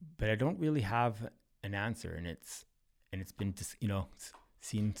 but I don't really have an answer, and it's been just,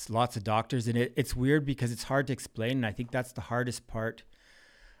 seen lots of doctors, and it's weird because it's hard to explain, and I think that's the hardest part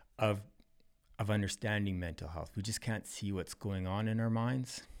of understanding mental health. We just can't see what's going on in our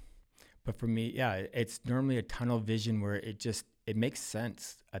minds. But for me, yeah, it's normally a tunnel vision where it makes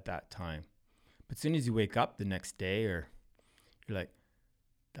sense at that time. But as soon as you wake up the next day, or you're like,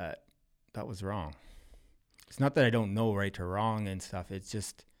 that was wrong. It's not that I don't know right or wrong and stuff. It's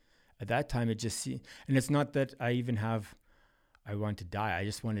just at that time and it's not that I want to die. I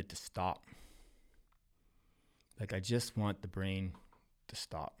just want it to stop. Like I just want the brain to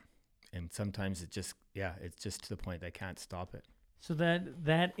stop. And sometimes it's just to the point that I can't stop it. So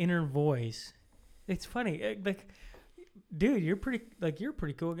that inner voice, it's funny. Like, dude, you're a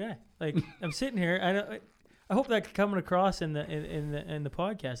pretty cool guy. Like, I'm sitting here. I hope that coming across in the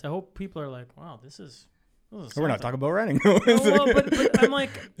podcast. I hope people are like, wow, this is We're not talking about running. No, well, but I'm like,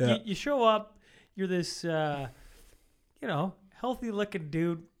 Yeah. you show up, you're this, healthy looking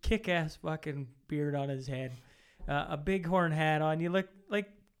dude, kick-ass fucking beard on his head, a bighorn hat on. You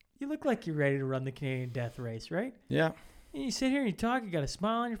look like you're ready to run the Canadian Death Race, right? Yeah. And you sit here and you talk, you got a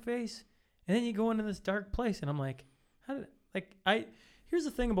smile on your face, and then you go into this dark place, and I'm like, here's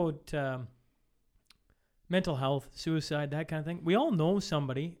the thing about mental health, suicide, that kind of thing. We all know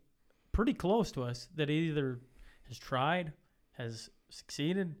somebody pretty close to us that either has tried, has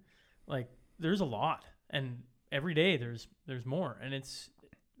succeeded. Like, there's a lot, and every day there's more, and it's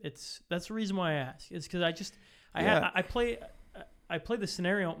that's the reason why I ask. It's because I play the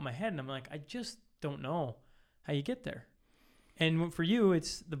scenario in my head, and I'm like, I just don't know how you get there. And for you,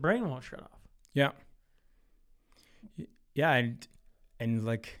 it's the brain won't shut off. Yeah. Yeah, and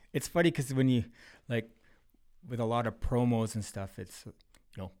like it's funny because when you like with a lot of promos and stuff, it's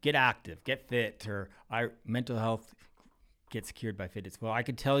get active, get fit, or mental health gets cured by fitness. Well, I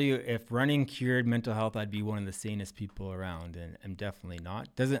could tell you if running cured mental health, I'd be one of the sanest people around, and I'm definitely not.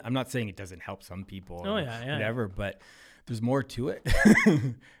 I'm not saying it doesn't help some people or whatever, but there's more to it.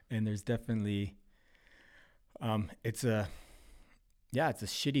 And there's definitely it's a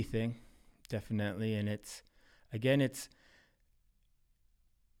shitty thing, definitely, and it's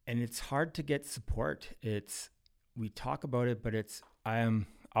hard to get support. We talk about it, but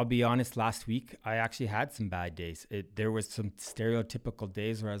I'll be honest, last week I actually had some bad days. There was some stereotypical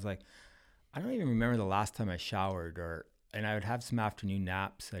days where I was like, I don't even remember the last time I showered, or and I would have some afternoon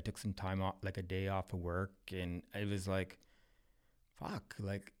naps. I took some time off, like a day off of work, and it was like, fuck,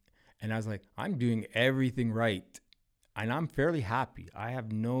 like, and I was like, I'm doing everything right, and I'm fairly happy. I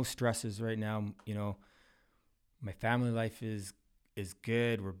have no stresses right now. You know, my family life is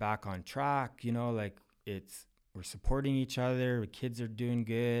good. We're back on track. You know, like we're supporting each other. The kids are doing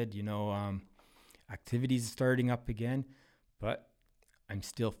good. You know, activities starting up again, but I'm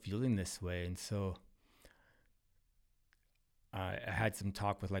still feeling this way, and so. I had some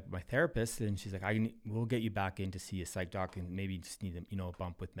talk with like my therapist, and she's like, we'll get you back in to see a psych doc, and maybe you just need a, a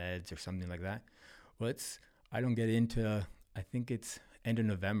bump with meds or something like that. Well, I don't get into, I think it's end of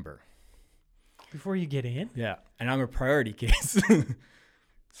November. Before you get in? Yeah. And I'm a priority case.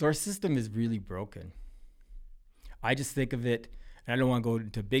 So our system is really broken. I just think of it, and I don't want to go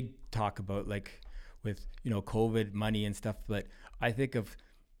into big talk about like with, COVID money and stuff, but I think of,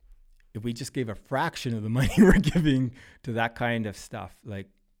 if we just gave a fraction of the money we're giving to that kind of stuff, like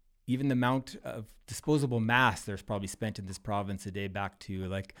even the amount of disposable mass there's probably spent in this province a day back to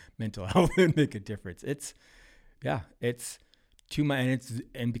like mental health would make a difference. It's too much.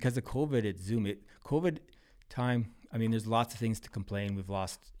 And because of COVID, it's Zoom. COVID time, I mean, there's lots of things to complain. We've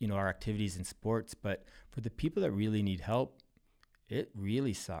lost, our activities in sports, but for the people that really need help, it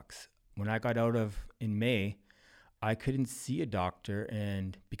really sucks. When I got out in May, I couldn't see a doctor,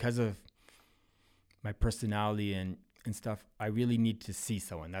 and because of my personality and stuff, I really need to see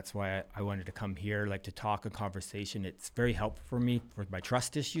someone. That's why I wanted to come here, like to talk a conversation. It's very helpful for me for my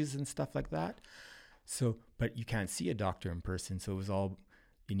trust issues and stuff like that. So, but you can't see a doctor in person. So it was all,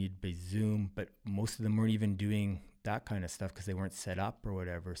 you need by Zoom, but most of them weren't even doing that kind of stuff because they weren't set up or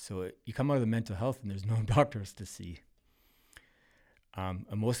whatever. So you come out of the mental health and there's no doctors to see. And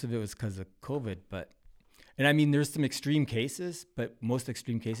most of it was because of COVID, and I mean, there's some extreme cases, but most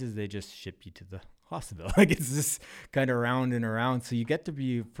extreme cases, they just ship you to the hospital. Like it's just kind of around and around. So you get to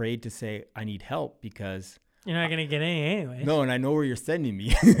be afraid to say, I need help because you're not going to get any anyway. No, and I know where you're sending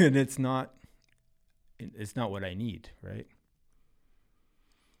me and it's not what I need. Right.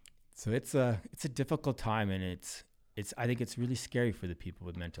 So it's a difficult time, and I think it's really scary for the people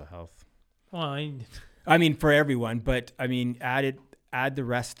with mental health. Well, I mean, for everyone, but I mean, add the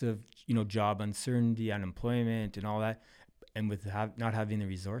rest of, job uncertainty, unemployment and all that. And with not having the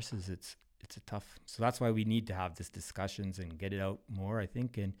resources, it's a tough. So that's why we need to have these discussions and get it out more, I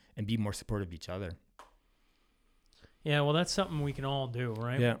think, and be more supportive of each other. Yeah, well, that's something we can all do,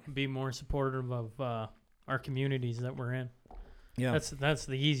 right? Yeah. Be more supportive of our communities that we're in. Yeah. That's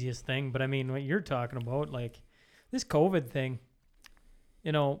the easiest thing. But I mean, what you're talking about, like this COVID thing,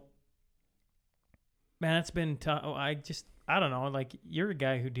 man, it's been tough. I don't know, like you're a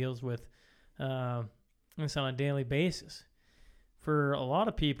guy who deals with this on a daily basis. For a lot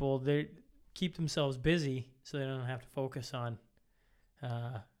of people, they keep themselves busy so they don't have to focus on,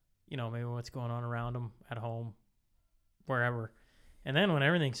 maybe what's going on around them at home, wherever. And then when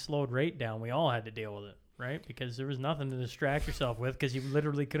everything slowed right down, we all had to deal with it, right? Because there was nothing to distract yourself with because you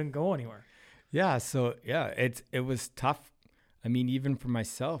literally couldn't go anywhere. Yeah. So yeah, it was tough. I mean, even for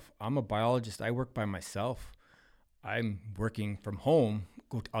myself, I'm a biologist. I work by myself. I'm working from home.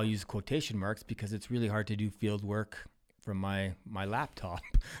 I'll use quotation marks because it's really hard to do field work from my laptop.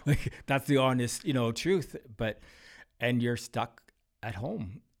 Like that's the honest, truth. And you're stuck at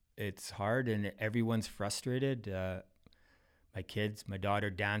home. It's hard, and everyone's frustrated. My daughter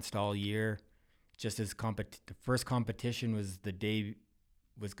danced all year. Just as the first competition was going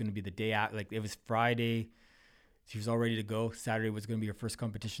to be the day out. Like it was Friday. She was all ready to go. Saturday was going to be her first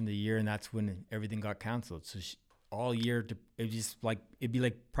competition of the year, and that's when everything got canceled. So all year, it'd be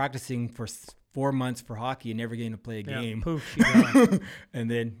like practicing for 4 months for hockey and never getting to play a game. Poof, she gone. And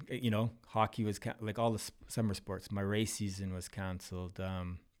then, hockey was like all the summer sports. My race season was canceled.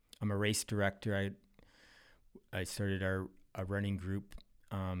 I'm a race director. I started a running group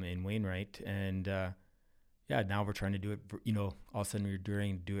in Wainwright, and now we're trying to do it. All of a sudden you're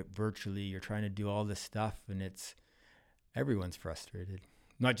do it virtually. You're trying to do all this stuff, and everyone's frustrated.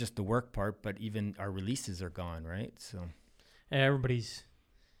 Not just the work part, but even our releases are gone, right? So everybody's.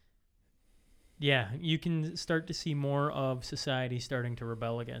 Yeah, you can start to see more of society starting to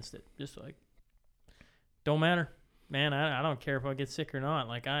rebel against it. Just like, don't matter, man. I don't care if I get sick or not.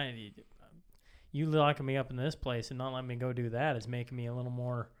 Like you locking me up in this place and not letting me go do that is making me a little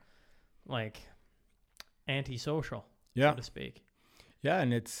more like antisocial, so to speak. Yeah,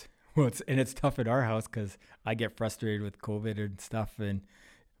 and it's tough at our house because I get frustrated with COVID and stuff, and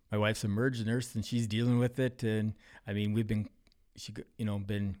my wife's a emergency nurse and she's dealing with it. And I mean, we've been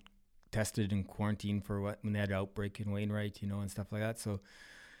tested and quarantined for when they had an outbreak in Wainwright, and stuff like that. So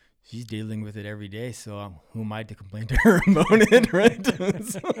she's dealing with it every day. So who am I to complain to her about it, right?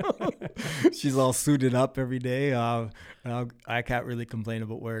 So, she's all suited up every day. I can't really complain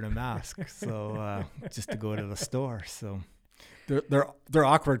about wearing a mask. So just to go to the store. So they're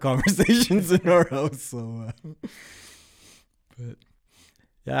awkward conversations in our house. So, but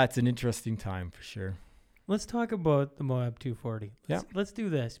yeah, it's an interesting time for sure. Let's talk about the Moab 240. Let's do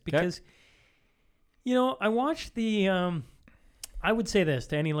this because, I watched the. I would say this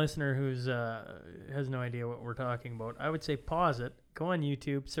to any listener who's has no idea what we're talking about. I would say pause it, go on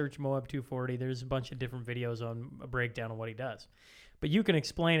YouTube, search Moab 240. There's a bunch of different videos on a breakdown of what he does, but you can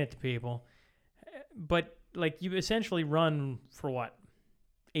explain it to people. But like you essentially run for what,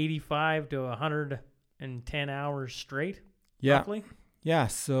 85 to 110 hours straight, roughly? Yeah.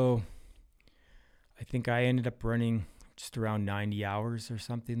 So I think I ended up running just around 90 hours or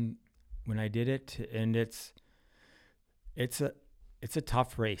something when I did it. And it's a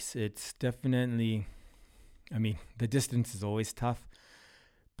tough race. It's definitely, the distance is always tough,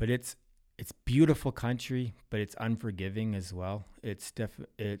 but it's beautiful country, but it's unforgiving as well.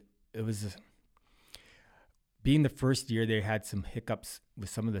 Being the first year, they had some hiccups with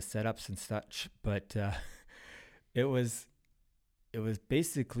some of the setups and such, but it was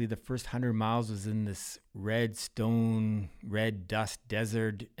basically the first 100 miles was in this red dust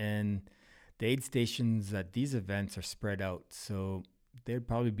desert, and the aid stations at these events are spread out. So they'd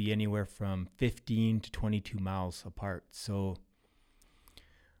probably be anywhere from 15 to 22 miles apart. So,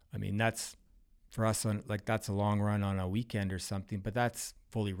 that's for us that's a long run on a weekend or something, but that's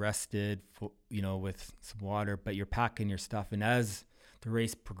fully rested, with some water, but you're packing your stuff. And as the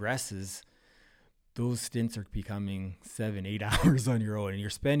race progresses, those stints are becoming 7-8 hours on your own, and you're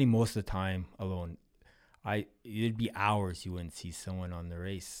spending most of the time alone. It'd be hours you wouldn't see someone on the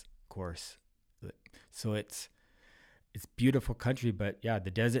race course. So it's beautiful country, but yeah,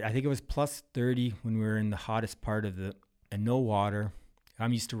 the desert, I think it was plus 30 when we were in the hottest part of and no water.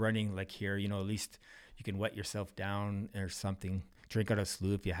 I'm used to running like here, at least you can wet yourself down or something, drink out of a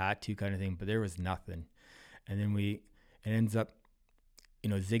slough if you had to, kind of thing, but there was nothing. And then it ends up,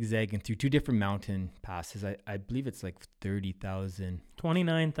 zigzagging through two different mountain passes. I believe it's like 30,000.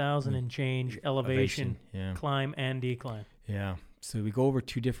 29,000 and change elevation, yeah. Climb and decline. Yeah. So we go over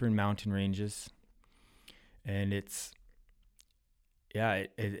two different mountain ranges, and it's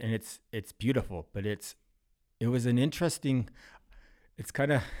beautiful, but it was an interesting, it's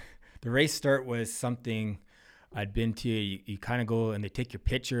kind of, the race start was something I'd been to. You kind of go and they take your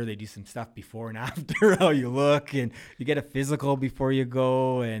picture, they do some stuff before and after, how you look, and you get a physical before you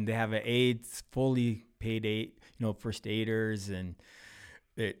go, and they have fully paid aid, first aiders, and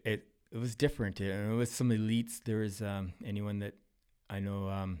it was different. It was some elites. There was anyone that I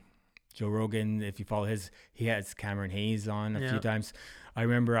know, Joe Rogan, if you follow he has Cameron Hayes on a few times. I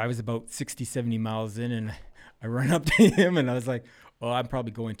remember I was about 60, 70 miles in, and I run up to him and I was like, oh, I'm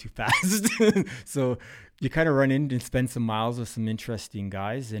probably going too fast. So you kind of run in and spend some miles with some interesting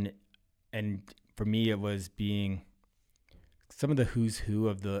guys. And for me, it was being some of the who's who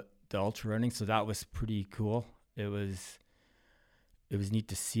of the ultra running. So that was pretty cool. It was neat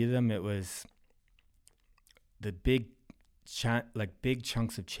to see them. It was the big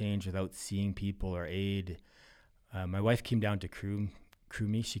chunks of change without seeing people or aid. My wife came down to crew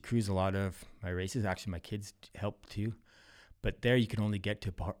me. She crews a lot of my races. Actually, my kids help too. But there you can only get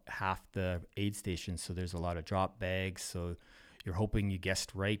to half the aid stations. So there's a lot of drop bags. So you're hoping you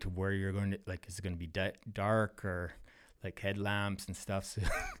guessed right where you're going to, is it going to be dark or like headlamps and stuff. So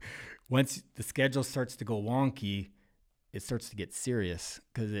once the schedule starts to go wonky, it starts to get serious,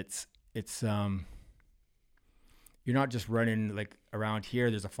 because it's you're not just running like around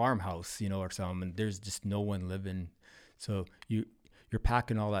here. There's a farmhouse, or something, and there's just no one living. So you're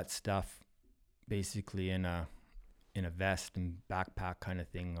packing all that stuff basically in a vest and backpack kind of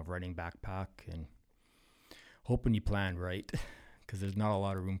thing, a running backpack, and hoping you plan right, because there's not a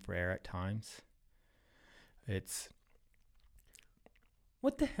lot of room for air at times.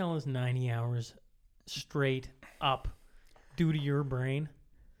 What the hell is 90 hours straight up do to your brain?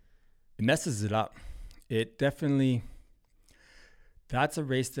 It messes it up. It definitely, that's a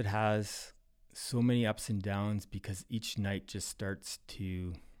race that has so many ups and downs, because each night just starts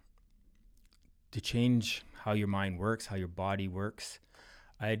to change how your mind works, how your body works.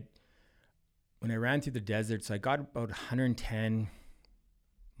 When I ran through the desert, so I got about 110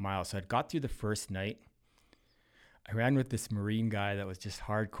 miles. So I'd got through the first night. I ran with this Marine guy that was just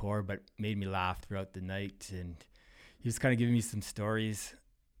hardcore, but made me laugh throughout the night. And he was kind of giving me some stories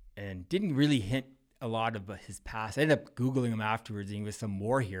and didn't really hint a lot of his past. I ended up Googling him afterwards, and he was some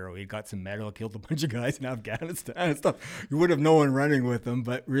war hero. He got some medal, killed a bunch of guys in Afghanistan and stuff. You would have no one running with him,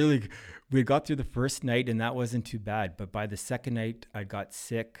 but really, we got through the first night, and that wasn't too bad. But by the second night, I got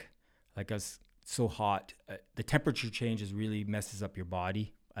sick. Like, I was so hot. The temperature changes really messes up your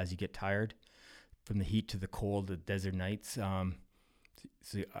body as you get tired from the heat to the cold, the desert nights.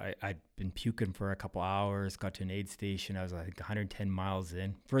 So I'd been puking for a couple hours, got to an aid station. I was, I think, 110 miles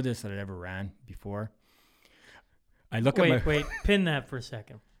in, furthest that I'd ever ran before. I look at my... Wait, pin that for a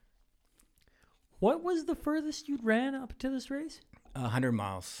second. What was the furthest you'd ran up to this race? 100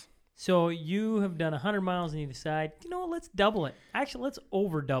 miles. So you have done 100 miles and you decide, you know what, let's double it. Actually, let's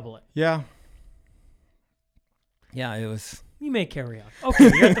over double it. Yeah. Yeah, it was... You may carry on.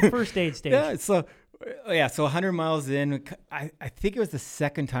 Okay, you're at the first aid station. So 100 miles in, I think it was the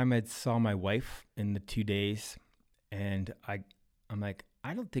second time I saw my wife in the 2 days. And I'm like,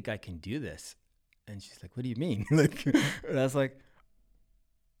 I don't think I can do this. And she's like, what do you mean? Like, and I was like,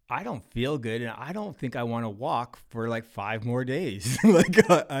 I don't feel good. And I don't think I want to walk for like 5 more days. Like,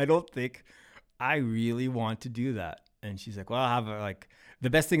 I don't think I really want to do that. And she's like, well, I'll have the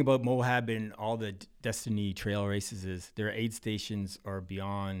best thing about Moab and all the Destiny trail races is their aid stations are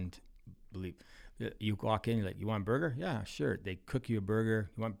beyond belief. You walk in, you're like, you want a burger? Yeah, sure. They cook you a burger.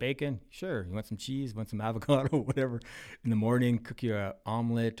 You want bacon? Sure. You want some cheese? Want some avocado? Whatever. In the morning, cook you an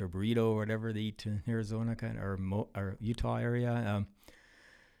omelet or burrito or whatever they eat in Arizona or Utah area.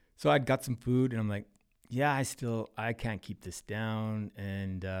 So I'd got some food, and I'm like, yeah, I can't keep this down.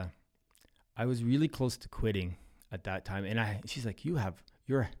 And I was really close to quitting at that time. And she's like,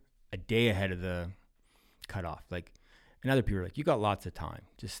 you're a day ahead of the cutoff. Like, and other people are like, you got lots of time.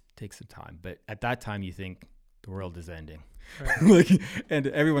 Just take some time. But at that time, you think the world is ending. Right. And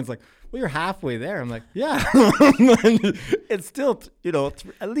everyone's like, well, you're halfway there. I'm like, yeah. It's still,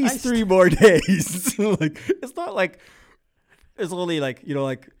 at least 3 more days. Like, it's not like it's only like,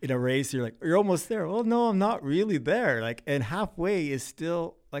 like in a race, you're like, you're almost there. Well, no, I'm not really there. Like, and halfway is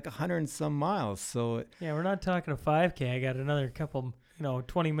still like 100 and some miles. So yeah, we're not talking a 5K. I got another couple,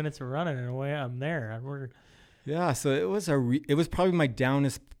 20 minutes of running, and away I'm there. Yeah, so it was probably my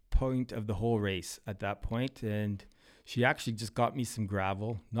downest point of the whole race at that point, and she actually just got me some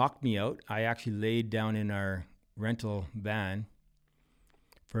gravel, knocked me out. I actually laid down in our rental van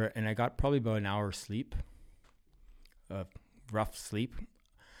and I got probably about an hour's sleep, rough sleep,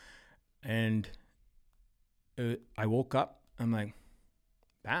 and I woke up. I'm like,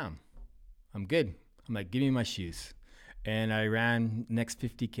 bam, I'm good. I'm like, give me my shoes. And I ran next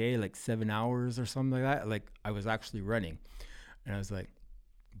 50K, like 7 hours or something like that. Like, I was actually running. And I was like,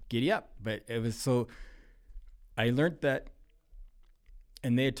 giddy up. But it was I learned that,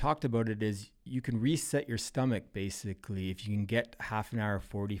 and they had talked about it, is you can reset your stomach, basically, if you can get half an hour,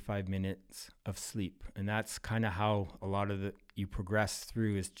 45 minutes of sleep. And that's kind of how a lot of you progress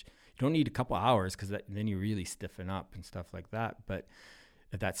through is you don't need a couple hours, because then you really stiffen up and stuff like that. But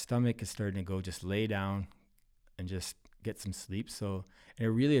if that stomach is starting to go, just lay down and just get some sleep. So it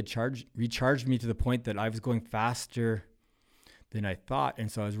really recharged me to the point that I was going faster than I thought.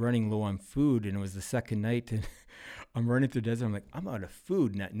 And so I was running low on food, and it was the second night, and I'm running through the desert. I'm like, I'm out of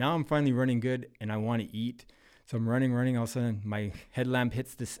food. Now I'm finally running good, and I want to eat. So I'm running. All of a sudden, my headlamp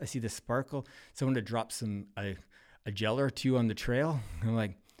hits this. I see this sparkle. Someone had dropped a gel or two on the trail. I'm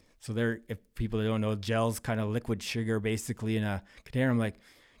like, so if people that don't know, gel's kind of liquid sugar, basically, in a container. I'm like,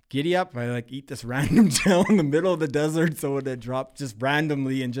 giddy up. I eat this random gel in the middle of the desert. So it had dropped just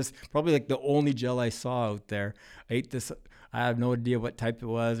randomly, and just probably the only gel I saw out there. I ate this. I have no idea what type it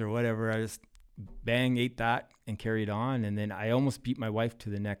was or whatever. I just ate that and carried on. And then I almost beat my wife to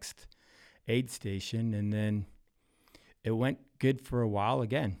the next aid station. And then it went good for a while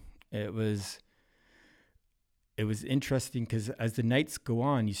again. It was interesting because as the nights go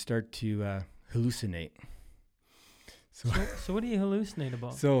on, you start to hallucinate. So what do you hallucinate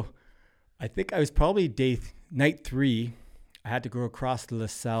about? So I think I was probably night 3. I had to go across the La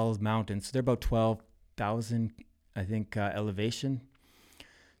Salle Mountains. So they're about 12,000, I think, elevation.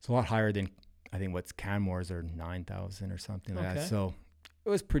 It's a lot higher than, I think, what's Canmore's are 9,000 or something like that. So it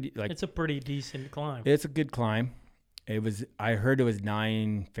was pretty, it's a pretty decent climb. It's a good climb. I heard it was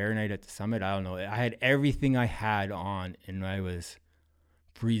 9 Fahrenheit at the summit. I don't know. I had everything I had on, and I was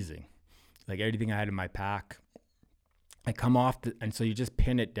freezing. Like, everything I had in my pack. I come off, and so you just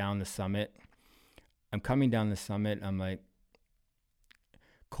pin it down the summit. I'm coming down the summit. I'm like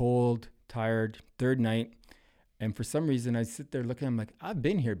cold, tired, third night. And for some reason, I sit there looking, I'm like, I've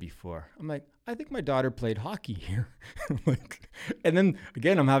been here before. I'm like, I think my daughter played hockey here. And then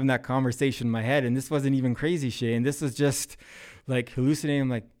again, I'm having that conversation in my head, and this wasn't even crazy, Shane. This was just like hallucinating. I'm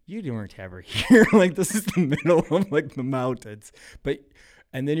like, you weren't ever here. Like, this is the middle of like the mountains.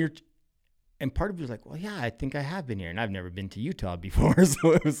 And then and part of you's like, well, yeah, I think I have been here, and I've never been to Utah before.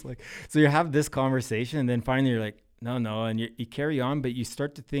 So it was like, so you have this conversation, and then finally you're like, no, and you carry on, but you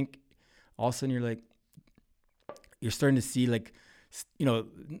start to think, all of a sudden you're starting to see like,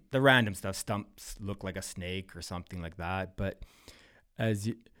 the random stuff, stumps look like a snake or something like that. But as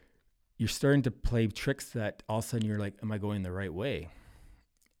you're starting to play tricks that all of a sudden you're like, am I going the right way?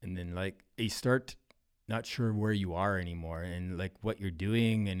 And then like you start not sure where you are anymore and like what you're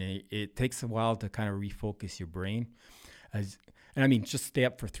doing. And it takes a while to kind of refocus your brain. Just stay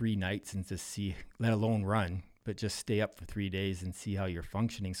up for 3 nights and just see, let alone run, but just stay up for 3 days and see how you're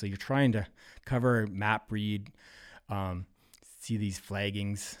functioning. So you're trying to cover, map read, see these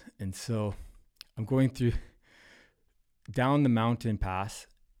flaggings. And so I'm going through down the mountain pass,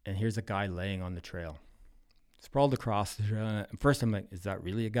 and here's a guy laying on the trail, sprawled across the trail. And first I'm like, is that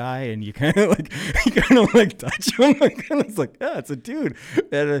really a guy? And you kind of like touch him. It's like, yeah, it's a dude.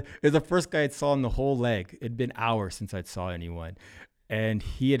 And it's the first guy I saw in the whole leg. It'd been hours since I'd saw anyone. And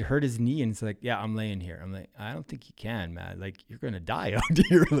he had hurt his knee, and it's like, yeah, I'm laying here. I'm like, I don't think you can, man. Like, you're going to die out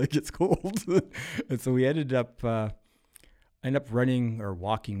here. Like, it's cold. And so we ended up running or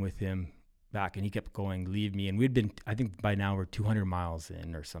walking with him back, and he kept going, leave me. And we'd been, I think by now we're 200 miles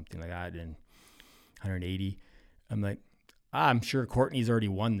in or something like that, and 180. I'm like, I'm sure Courtney's already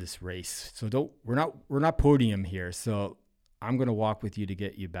won this race. So we're not podium here. So I'm going to walk with you to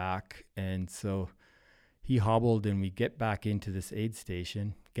get you back. And so he hobbled, and we get back into this aid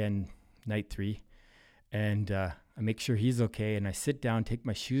station again, night 3. And I make sure he's okay. And I sit down, take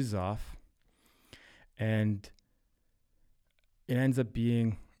my shoes off, and it ends up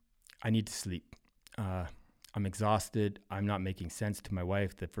being, I need to sleep. I'm exhausted. I'm not making sense to my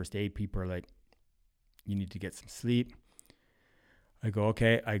wife. The first aid people are like, you need to get some sleep. I go,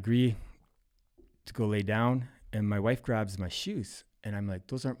 okay, I agree to go lay down. And my wife grabs my shoes, and I'm like,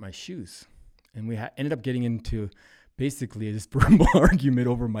 those aren't my shoes. And we ended up getting into basically this verbal argument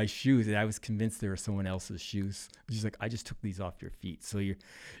over my shoes. And I was convinced they were someone else's shoes. She's like, I just took these off your feet. So you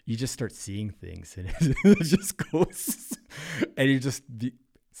just start seeing things, and it just goes, and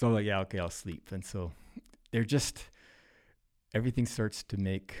so I'm like, yeah, okay, I'll sleep. And so everything's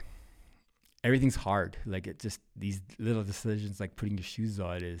hard. Like, it just, these little decisions, like putting your shoes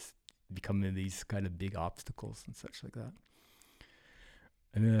on, is becoming these kind of big obstacles and such like that.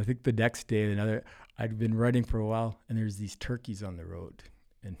 And then I think the next day, I'd been running for a while, and there's these turkeys on the road,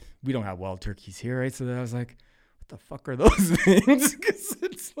 and we don't have wild turkeys here, right? So then I was like, what the fuck are those things? Because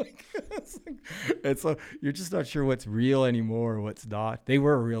it's like, and so you're just not sure what's real anymore or what's not. They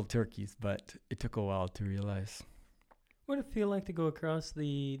were real turkeys, but it took a while to realize. What did it feel like to go across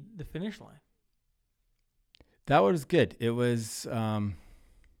the finish line? That was good. It was,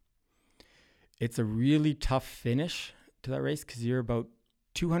 it's a really tough finish to that race, because you're about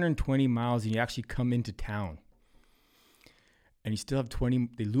 220 miles and you actually come into town, and you still have 20,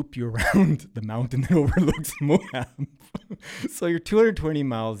 they loop you around the mountain that overlooks Moab. So you're 220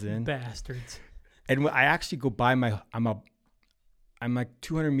 miles in. Bastards. And I actually go by I'm like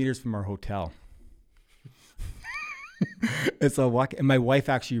 200 meters from our hotel. And so I walk, and my wife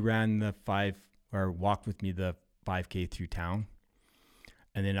actually ran walked with me the 5K through town,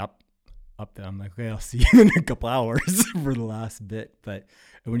 and then up there. I'm like, okay, I'll see you in a couple hours for the last bit. But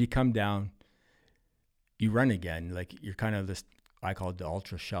when you come down, you run again. Like, you're kind of this, I call it the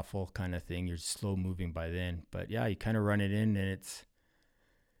ultra shuffle kind of thing. You're slow moving by then. But yeah, you kind of run it in, and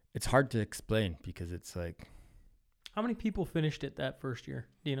it's hard to explain, because it's like. How many people finished it that first year?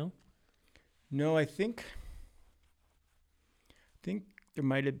 Do you know? No, I think there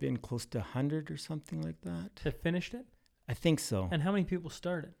might have been close to 100 or something like that. That finished it? I think so. And how many people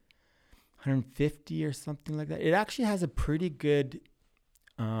started? 150 or something like that. It actually has a pretty good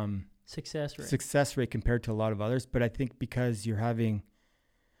success rate compared to a lot of others. But I think because you're having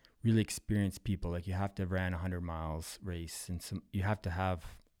really experienced people, like, you have to have ran 100 miles race, and you have to have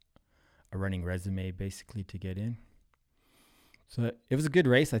a running resume basically to get in. So it was a good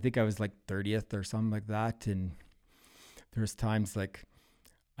race. I think I was like 30th or something like that. And there was times like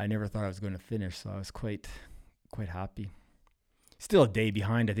I never thought I was going to finish, so I was quite happy. Still a day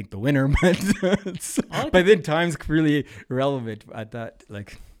behind, I think, the winner, but by then time's really irrelevant at that.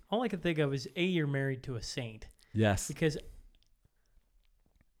 Like, all I could think of is, you're married to a saint. Yes. Because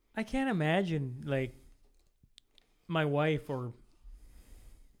I can't imagine, like, my wife or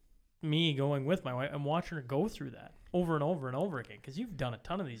me going with my wife and watching her go through that over and over and over again. Because you've done a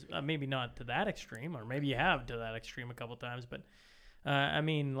ton of these, maybe not to that extreme, or maybe you have to that extreme a couple times, but I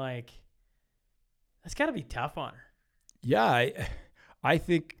mean, like, that's got to be tough on her. Yeah, I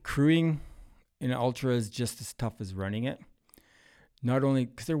think crewing in an ultra is just as tough as running it. Not only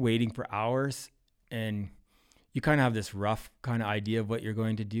because they're waiting for hours and you kind of have this rough kind of idea of what you're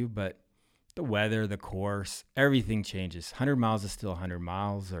going to do, but the weather, the course, everything changes. 100 miles is still 100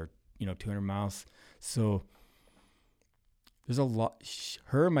 miles or, 200 miles. So there's a lot.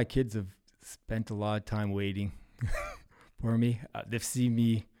 Her and my kids have spent a lot of time waiting for me. They've seen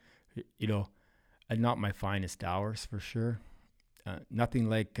me, at not my finest hours for sure. Nothing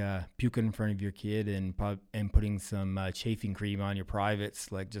like puking in front of your kid and putting some chafing cream on your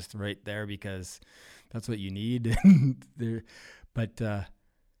privates, like just right there, because that's what you need. But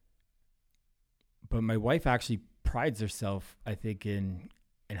my wife actually prides herself, I think, in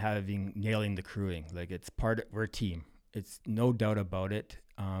nailing the crewing. Like we're a team. It's no doubt about it.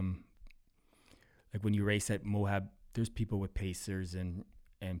 Like when you race at Moab, there's people with pacers and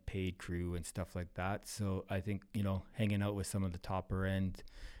paid crew and stuff like that. So I think, hanging out with some of the topper end,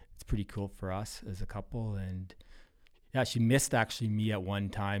 it's pretty cool for us as a couple. And yeah, she missed actually me at one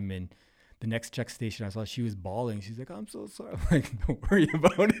time, and the next check station I saw, she was bawling. She's like, "I'm so sorry." I'm like, "Don't worry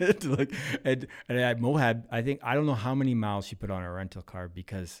about it." Like, and at Moab, I don't know how many miles she put on her rental car,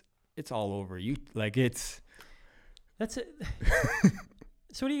 because it's all over you. Like that's it.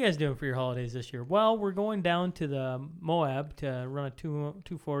 So what are you guys doing for your holidays this year? Well, we're going down to the Moab to run a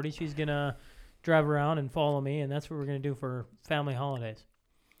 240. She's gonna drive around and follow me, and that's what we're gonna do for family holidays.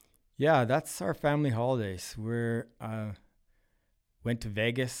 Yeah, that's our family holidays. We're went to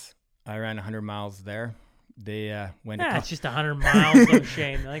Vegas. I ran 100 miles there. They went. It's just 100 miles, though,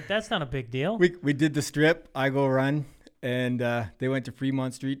 Shane. Like, that's not a big deal. We did the strip. I go run, and they went to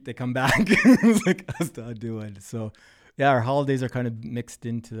Fremont Street. They come back. I was like, "That's not doing." So, yeah, our holidays are kind of mixed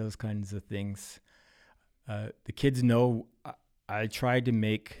into those kinds of things. The kids know I tried to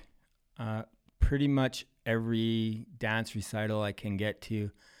make pretty much every dance recital I can get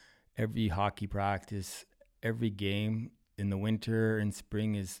to, every hockey practice, every game in the winter and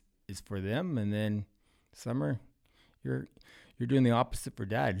spring is for them, and then summer you're doing the opposite for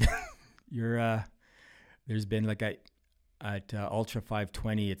Dad. There's been like at Ultra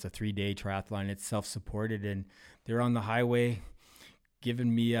 520, it's a 3-day triathlon. It's self-supported, and they're on the highway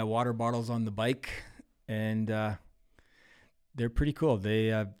giving me water bottles on the bike, and they're pretty cool. They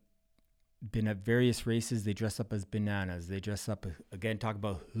have been at various races. They dress up as bananas. They dress up again. Talk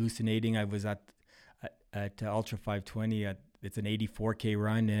about hallucinating. I was at Ultra 520. It's an 84K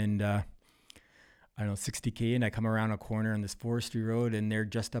run, and I don't know, 60K, and I come around a corner on this forestry road, and they're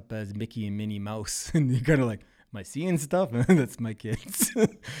dressed up as Mickey and Minnie Mouse, and you're kind of like, "Am I seeing stuff?" That's my kids.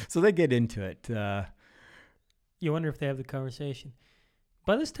 So they get into it. You wonder if they have the conversation.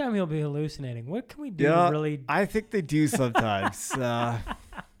 By this time, he'll be hallucinating. What can we do Yeah, to really? I think they do sometimes. But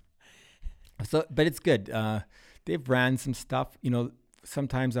it's good. They've ran some stuff.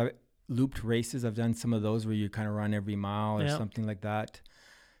 Sometimes I looped races. I've done some of those where you kind of run every mile or something like that.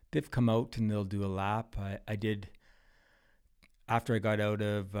 They've come out and they'll do a lap. I did, after I got out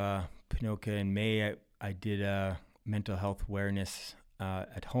of Pinoca in May, I did a mental health awareness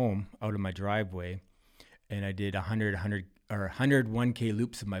at home out of my driveway, and I did 101K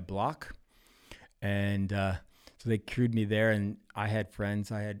loops of my block, and so they crewed me there, and I had friends.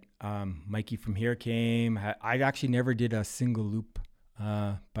 I had Mikey from here came. I actually never did a single loop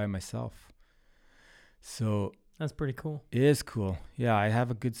by myself, so That's pretty cool. it is cool. Yeah, I have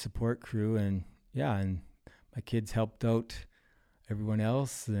a good support crew, and and my kids helped out everyone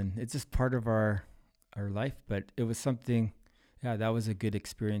else, and it's just part of our life. But it was something, that was a good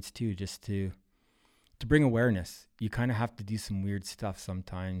experience too, just to bring awareness. You kind of have to do some weird stuff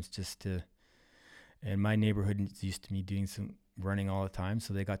sometimes just to, and my neighborhood is used to me doing some running all the time,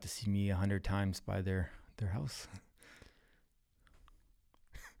 so they got to see me 100 times by their house.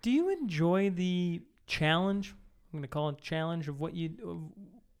 Do you enjoy the challenge? I'm going to call it challenge of what you...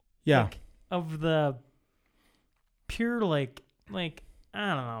 Yeah. Like, of the pure, like, I don't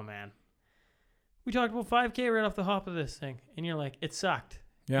know, man. We talked about 5K right off the hop of this thing, and you're like, it sucked.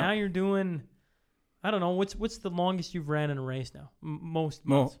 Yeah. Now you're doing, I don't know, what's the longest you've ran in a race now? Most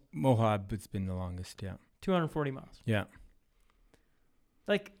months? Moab, it's been the longest, 240 miles. Yeah.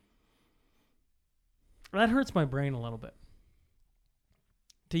 Like, that hurts my brain a little bit.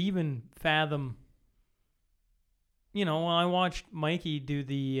 To even fathom, when I watched Mikey do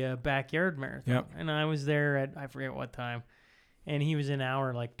the backyard marathon, and I was there at, I forget what time, and he was in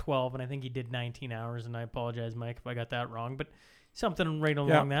hour like 12, and I think he did 19 hours, and I apologize, Mike, if I got that wrong, but something right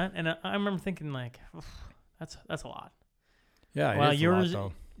along that. And I remember thinking, like, that's a lot. Yeah, Well, it is yours, a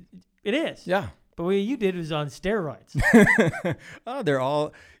lot, though. it is. Yeah. But what you did was on steroids. Oh, they're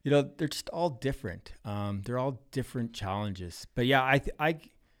all, they're just all different. They're all different challenges. But yeah,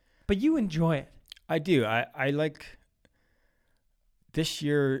 But you enjoy it. I do. I like this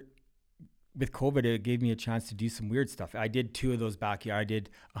year with COVID, it gave me a chance to do some weird stuff. I did 2 of those backyard. I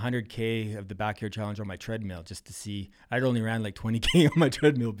did 100K of the backyard challenge on my treadmill just to see. I'd only ran like 20K on my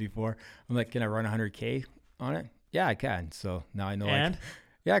treadmill before. I'm like, can I run 100K on it? Yeah, I can. So now I know. And?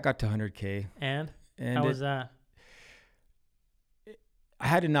 Yeah, I got to 100K. And how was that? I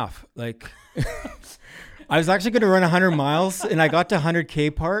had enough. Like, I was actually going to run 100 miles, and I got to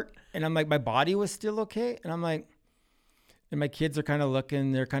 100K part, and I'm like, my body was still okay. And I'm like, and my kids are kind of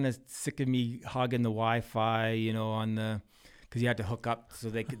looking, they're kind of sick of me hogging the Wi-Fi, because you had to hook up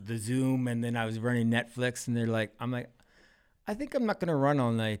so they could, the Zoom, and then I was running Netflix, and I'm like, I think I'm not going to run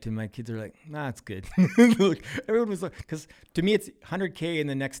all night. And my kids are like, nah, it's good. Look, everyone was like, because to me, it's 100K, and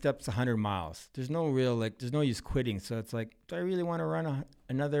the next step's 100 miles. There's no real, there's no use quitting. So it's like, do I really want to run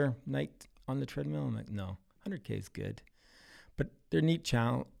another night on the treadmill? I'm like, no, 100K is good. But they're neat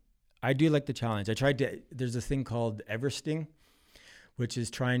challenge. I do like the challenge. There's this thing called Everesting, which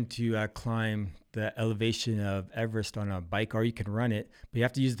is trying to climb the elevation of Everest on a bike, or you can run it, but you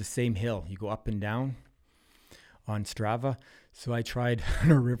have to use the same hill. You go up and down on Strava. So I tried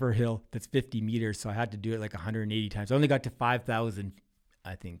on a river hill that's 50 meters. So I had to do it like 180 times. I only got to 5,000,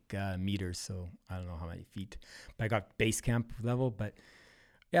 I think, meters. So I don't know how many feet, but I got base camp level. But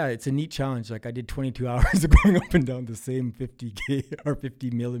yeah, it's a neat challenge. Like I did 22 hours of going up and down the same 50K or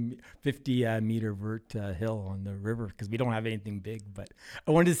 50 meter vert hill on the river because we don't have anything big. But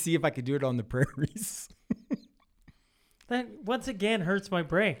I wanted to see if I could do it on the prairies. That once again hurts my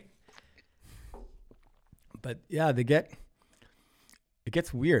brain. But yeah, it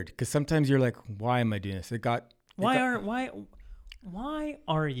gets weird because sometimes you're like, why am I doing this? Why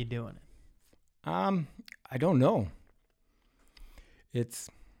are you doing it? I don't know. It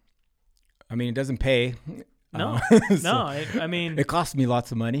doesn't pay. No, so it costs me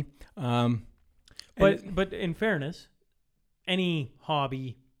lots of money. But in fairness, any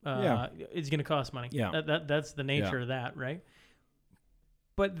hobby is going to cost money. Yeah. That's the nature of that, right?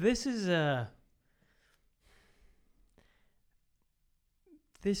 But this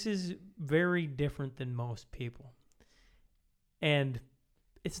is very different than most people. And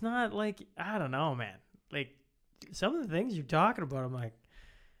it's not like, I don't know, man. Like some of the things you're talking about, I'm like,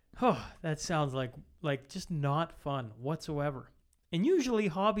 oh, that sounds like just not fun whatsoever. And usually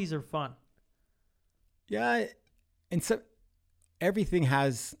hobbies are fun. Yeah. And so everything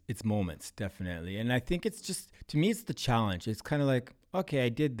has its moments, definitely. And I think it's just, to me, it's the challenge. It's kind of like, okay, I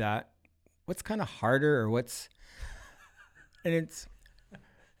did that. What's kind of harder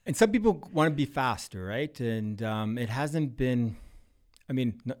and some people want to be faster, right? And it hasn't been,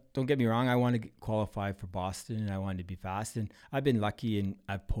 don't get me wrong. I want to qualify for Boston and I wanted to be fast. And I've been lucky and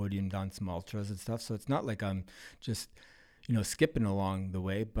I've podiumed on some ultras and stuff. So it's not like I'm just, skipping along the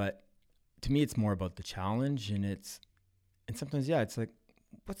way. But to me, it's more about the challenge. And sometimes, it's like,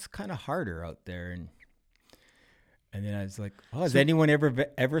 what's kind of harder out there? And then I was like, has anyone ever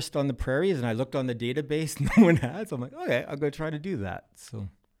Everest on the prairies? And I looked on the database, no one has. So I'm like, okay, I'll go try to do that. So.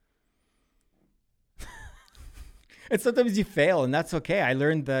 And sometimes you fail, and that's okay. I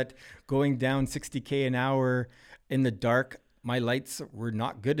learned that going down 60K an hour in the dark, my lights were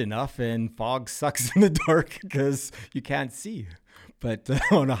not good enough, and fog sucks in the dark because you can't see. But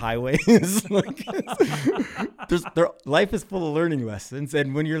on a highway, life is full of learning lessons.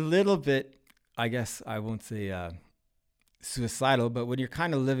 And when you're a little bit, I guess I won't say suicidal, but when you're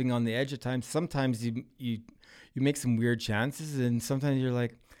kind of living on the edge of time, sometimes you make some weird chances, and sometimes you're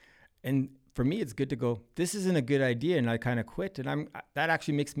like, and for me, it's good to go, this isn't a good idea. And I kind of quit. And that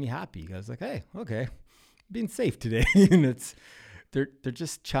actually makes me happy. I was like, hey, okay, being safe today. And they're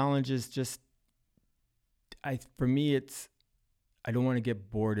just challenges. For me, I don't want to get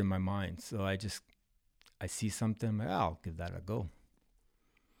bored in my mind. So I see something, I'm like, I'll give that a go.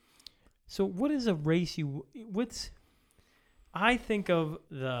 So what is a race I think of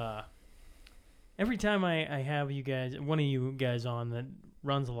every time I have one of you guys on that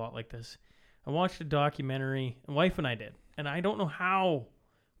runs a lot like this, I watched a documentary, my wife and I did, and I don't know how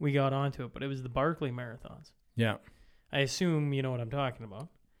we got onto it, but it was the Barkley marathons. Yeah. I assume you know what I'm talking about.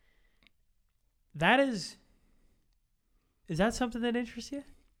 Is that something that interests you?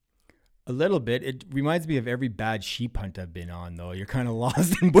 A little bit. It reminds me of every bad sheep hunt I've been on, though. You're kind of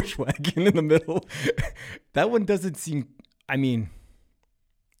lost in bushwhacking in the middle. That one doesn't seem, I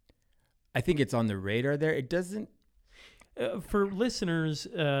think it's on the radar there. It doesn't. For listeners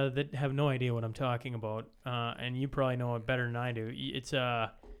that have no idea what I'm talking about, and you probably know it better than I do, it's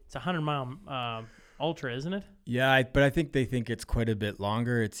It's a 100-mile ultra, isn't it? Yeah, but I think they think it's quite a bit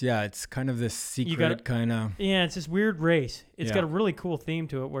longer. It's kind of this secret kind of. Yeah, it's this weird race. It's Yeah. got a really cool theme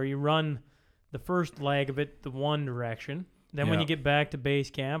to it where you run the first leg of it the one direction. Then when Yeah. you get back to base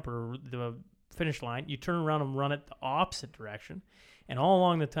camp or the finish line, you turn around and run it the opposite direction. And all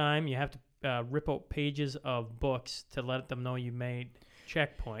along the time, you have to rip out pages of books to let them know you made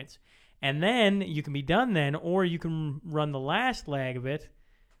checkpoints. And then you can be done then, or you can run the last leg of it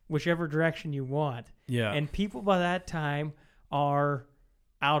whichever direction you want. Yeah. And people by that time are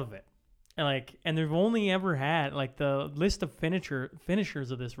out of it. And they've only ever had, like, the list of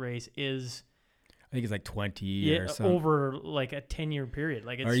finishers of this race is I think it's like 20 or something. over like a 10-year period.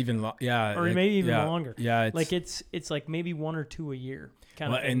 Like, it's Or even, or maybe even longer. Yeah. like it's like maybe 1 or 2 a year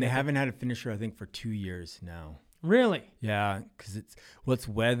kind well, of thing. and they haven't had a finisher, I think, for 2 years now. Really? Yeah, because it's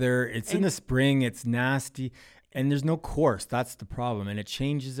weather. It's in the spring. It's nasty, and there's no course. That's the problem, and it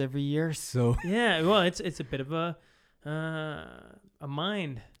changes every year. So Yeah, well, it's a bit of a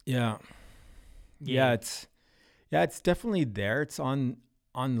mind. yeah, game. it's definitely there. It's on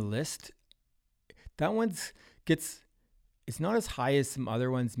the list. That it's not as high as some other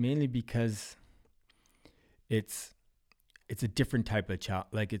ones, mainly because it's a different type of challenge.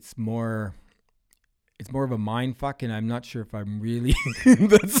 Like it's more of a mind fuck, and I'm not sure if I'm really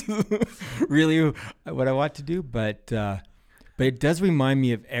that's really what I want to do, but it does remind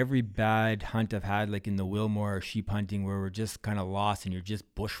me of every bad hunt I've had, like in the Wilmore or sheep hunting, where we're just kind of lost and you're just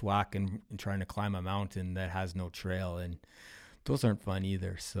bushwhacking and trying to climb a mountain that has no trail, and those aren't fun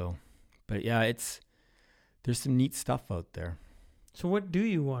either. So, but yeah, there's some neat stuff out there. So what do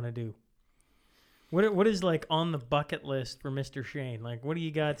you want to do? What is like on the bucket list for Mr. Shane? Like, what do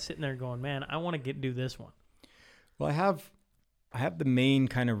you got sitting there going, man, I want to do this one? Well, I have the main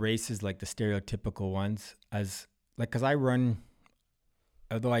kind of races, like the stereotypical ones, as like, because I run,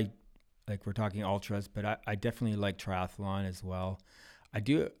 although we're talking ultras, but I definitely like triathlon as well.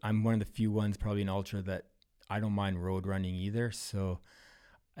 I'm one of the few ones probably in ultra that I don't mind road running either. So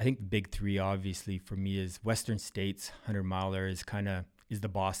I think the big three, obviously, for me is Western States 100-miler is the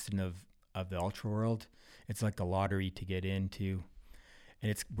Boston of the ultra world. It's like the lottery to get into, and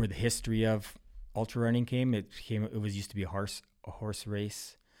it's where the history of ultra running came. It used to be a horse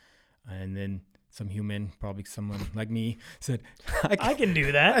race, and then some human, probably someone like me, said, I can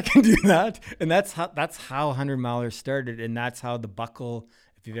do that. I can do that. And that's how 100-milers started, and that's how the buckle,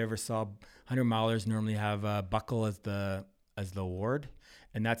 if you've ever saw 100-milers normally have a buckle as the award,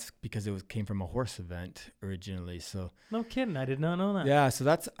 and that's because came from a horse event originally. So No kidding, I did not know that. yeah,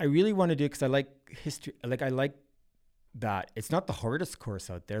 so I really want to do it because I like history. Like I like that. It's not the hardest course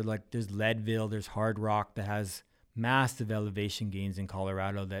out there. Like there's Leadville, there's Hard Rock that has massive elevation gains in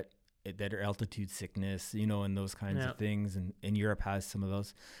Colorado that are altitude sickness, and those kinds of things. And Europe has some of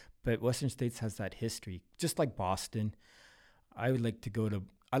those. But Western States has that history, just like Boston. I'd like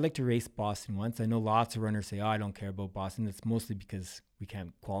to race Boston once. I know lots of runners say, I don't care about Boston. It's mostly because we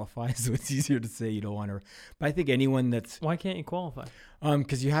can't qualify, so it's easier to say you don't want to. But I think anyone Why can't you qualify?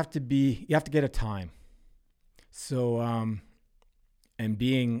 Because you have to get a time. So, and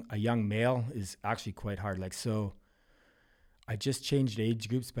being a young male is actually quite hard. Like, so I just changed age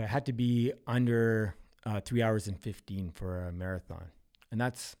groups, but I had to be under 3 hours and 15 for a marathon. And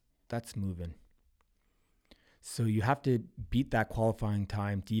that's moving. So you have to beat that qualifying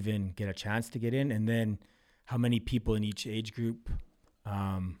time to even get a chance to get in. And then how many people in each age group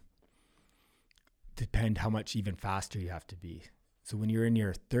depend how much even faster you have to be. So when you're in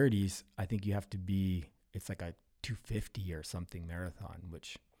your 30s, I think you have to be, it's like a 250 or something marathon,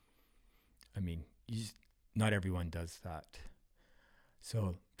 which, I mean, not everyone does that.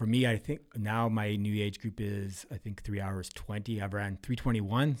 So for me, I think now my new age group is, I think 3 hours 20. I've ran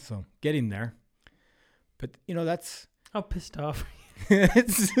 3:21, so getting there. But that's I'm pissed off.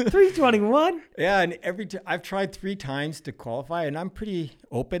 it's 3:21? Yeah, and I've tried 3 times to qualify, and I'm pretty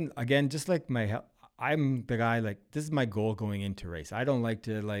open. Again, just like I'm the guy, like, this is my goal going into race. I don't like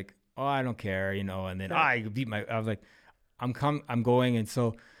to I don't care, and then I was like, I'm going. And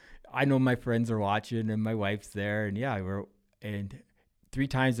so I know my friends are watching and my wife's there, and and 3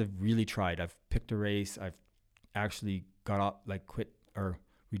 times I've really tried. I've picked a race. I've actually got up, quit or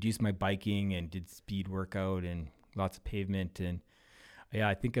reduced my biking and did speed workout and lots of pavement. And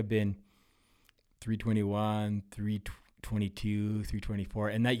I think I've been 3:21, 3:22,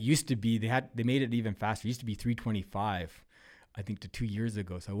 3:24. And that used to be, they made it even faster. It used to be 3:25, I think, to 2 years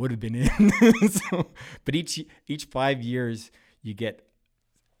ago. So I would have been in. But each 5 years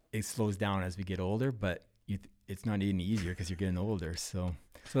it slows down as we get older, but it's not any easier because you're getting older. So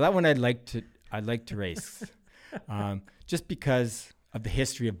that one I'd like to race. Just because of the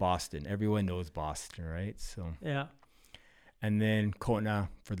history of Boston. Everyone knows Boston, right? So Yeah. and then Kona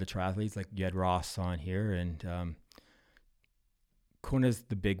for the triathletes, like you had Ross on here, and Kona's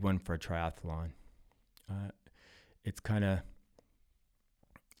the big one for a triathlon. It's kind of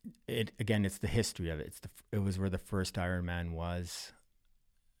it's the history of it. It was where the first Ironman was.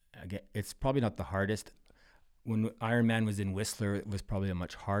 Again, it's probably not the hardest. When Ironman was in Whistler, it was probably a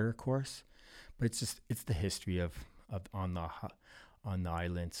much harder course, but it's the history of on the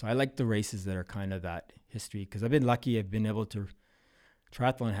island. So I like the races that are kind of that history, because I've been lucky. I've been able to.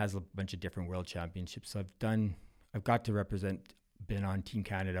 Triathlon has a bunch of different world championships. So I've got to represent. Been on Team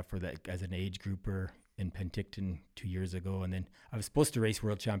Canada for that as an age grouper in Penticton 2 years ago, and then I was supposed to race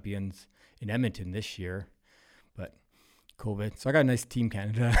world champions in Edmonton this year, but COVID. So I got a nice Team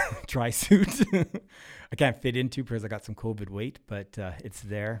Canada tri-suit. I can't fit into because I got some COVID weight, but it's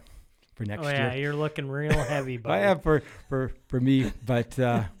there for next year. Oh yeah, you're looking real heavy, buddy. I have for me, but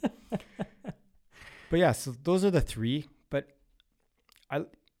yeah. So those are the three. But I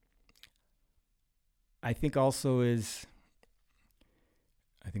think also is.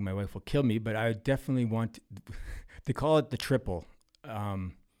 I think my wife will kill me, but I definitely want they call it the triple,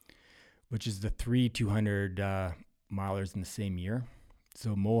 which is the 3 200 milers in the same year.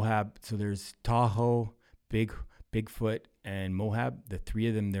 So Moab, so there's Tahoe, Bigfoot, and Moab. The three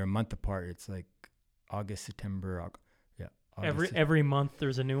of them, they're a month apart. It's like August, September, Every month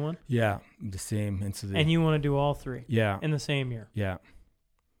there's a new one? Yeah, the same. And so and you want to do all three? Yeah. In the same year? Yeah.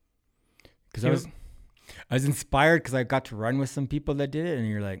 Because I was inspired because I got to run with some people that did it, and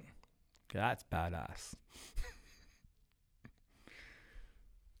you're like, that's badass.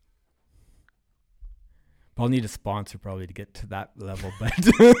 But I'll need a sponsor probably to get to that level. But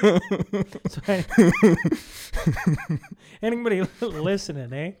anybody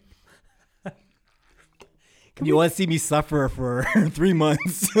listening, eh? You want to see me suffer for 3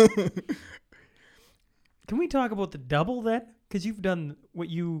 months? Can we talk about the double then? Because you've done what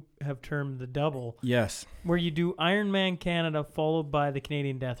you have termed the double. Yes. Where you do Ironman Canada followed by the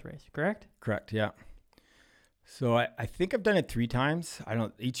Canadian Death Race, correct? Correct, yeah. So I think I've done it 3 times. I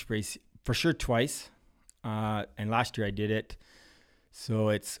don't, each race, for sure twice. And last year I did it. So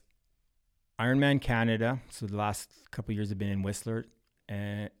it's Ironman Canada. So the last couple of years I've been in Whistler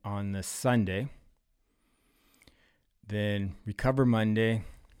on the Sunday. Then Recover Monday.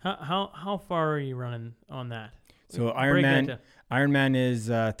 How far are you running on that? So Ironman is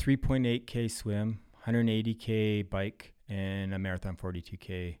 3.8K swim, 180K bike, and a marathon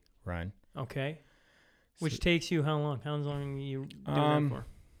 42K run. Okay. Which takes you how long? How long are you doing that for?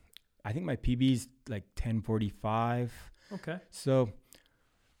 I think my PB is like 10:45. Okay. So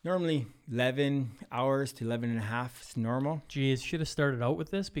normally 11 hours to 11 and a half is normal. Geez, should have started out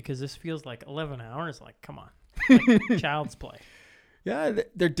with this because this feels like 11 hours. Like, come on. Like child's play. Yeah,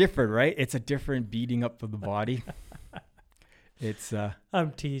 they're different, right? It's a different beating up of the body. It's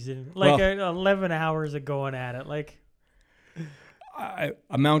I'm teasing. Like 11 hours of going at it. Like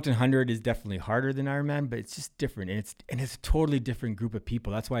a mountain 100 is definitely harder than Ironman, but it's just different. And it's a totally different group of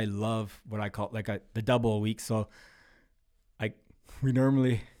people. That's why I love what I call the double a week. So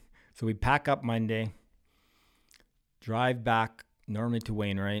we pack up Monday, drive back normally to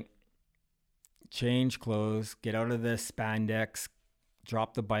Wainwright, change clothes, get out of the spandex,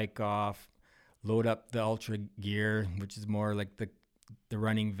 drop the bike off, load up the ultra gear, which is more like the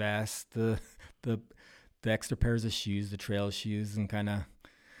running vest, the extra pairs of shoes, the trail shoes, and kind of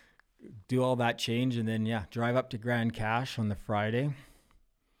do all that change. And then, drive up to Grand Cache on the Friday.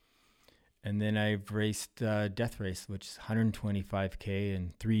 And then I've raced Death Race, which is 125K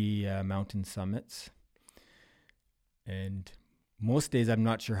and 3 mountain summits. And most days I'm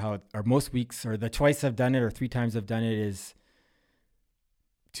not sure or most weeks, or the twice I've done it or 3 times I've done it is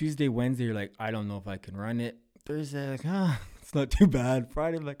Tuesday, Wednesday, you're like, I don't know if I can run it. Thursday, like, it's not too bad.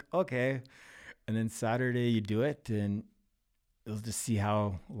 Friday, I'm like, okay. And then Saturday you do it, and you'll just see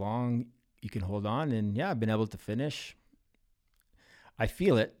how long you can hold on. And I've been able to finish. I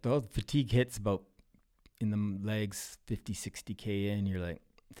feel it, though. Fatigue hits about in the legs, 50, 60K in. You're like,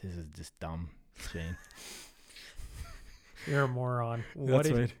 this is just dumb, Shane. You're a moron.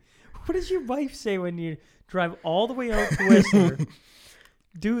 That's right. What does your wife say when you drive all the way out to Whistler,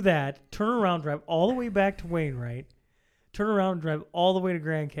 do that, turn around, drive all the way back to Wainwright, turn around, drive all the way to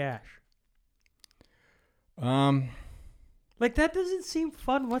Grand Cache? Like, that doesn't seem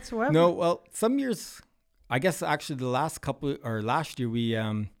fun whatsoever. No, well, some years, I guess actually last year we,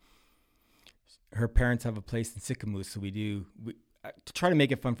 her parents have a place in Sicamous, so to try to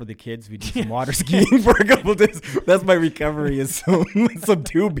make it fun for the kids, we do some water skiing for a couple of days. That's my recovery, is some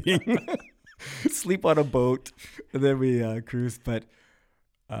tubing, sleep on a boat, and then we cruise. But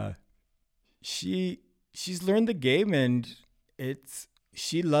She's learned the game, and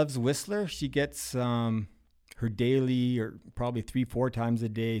she loves Whistler. She gets her daily, or probably 3-4 times a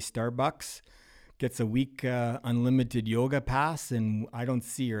day, Starbucks. Gets a week unlimited yoga pass, and I don't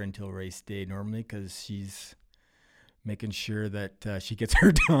see her until race day normally because she's making sure that she gets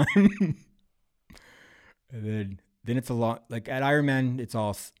her time. And then it's a lot, like at Ironman, it's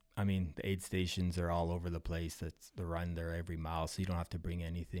all, I mean, the aid stations are all over the place. That's the run there every mile, so you don't have to bring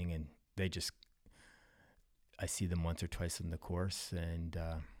anything, and I see them once or twice in the course, and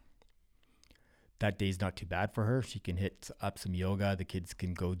that day's not too bad for her. She can hit up some yoga. The kids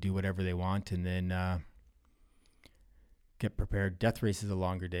can go do whatever they want, and then get prepared. Death race is a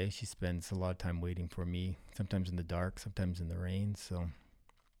longer day. She spends a lot of time waiting for me, sometimes in the dark, sometimes in the rain. So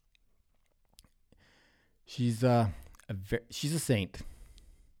she's a saint,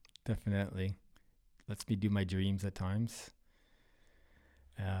 definitely. Lets me do my dreams at times.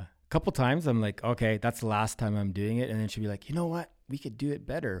 Couple times I'm like, okay, that's the last time I'm doing it. And then she'll be like, you know what? We could do it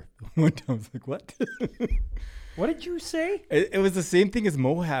better. One time I was like, what? What did you say? It was the same thing as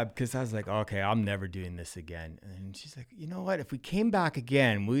Moab, because I was like, okay, I'm never doing this again. And she's like, you know what? If we came back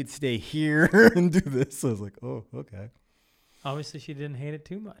again, we'd stay here and do this. So I was like, oh, okay. Obviously, she didn't hate it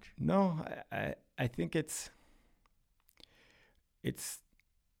too much. No, I think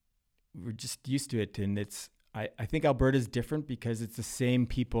we're just used to it. And I think Alberta's different because it's the same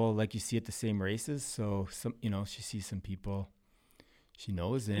people, like you see at the same races. So she sees some people she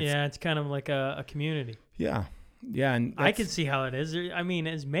knows. And it's kind of like a community. Yeah. Yeah. And I can see how it is. I mean,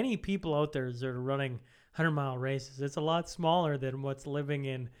 as many people out there as are running 100-mile races, it's a lot smaller than what's living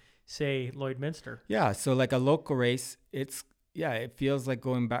in, say, Lloydminster. Yeah. So like a local race, it feels like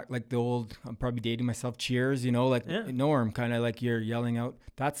going back, like the old, I'm probably dating myself, Cheers, Norm, kind of like you're yelling out.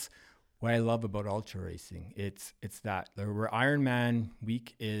 That's what I love about ultra racing. It's that where Ironman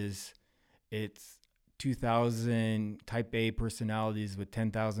week is, it's 2,000 type A personalities with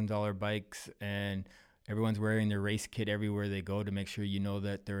 $10,000 bikes, and everyone's wearing their race kit everywhere they go to make sure you know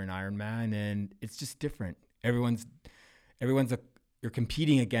that they're an Ironman, and it's just different. You're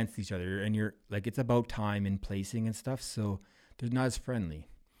competing against each other, and you're like, it's about time and placing and stuff, so they're not as friendly.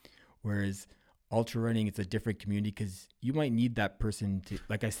 Whereas ultra running, it's a different community because you might need that person to,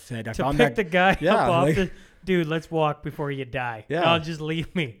 like I said, to pick the guy up off the, dude, let's walk before you die. Yeah. No, just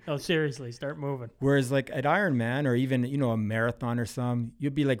leave me. Oh, seriously, start moving. Whereas like at Ironman or even, a marathon or some,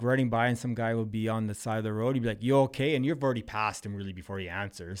 you'd be like running by and some guy will be on the side of the road. You'd be like, you okay? And you've already passed him really before he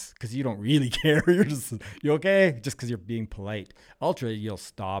answers because you don't really care. You're just, you okay? Just because you're being polite. Ultra, you'll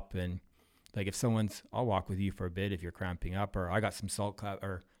stop and like if I'll walk with you for a bit if you're cramping up, or I got some salt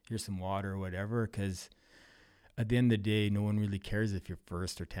or here's some water or whatever, because at the end of the day, no one really cares if you're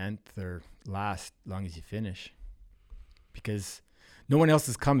first or 10th or last, as long as you finish, because no one else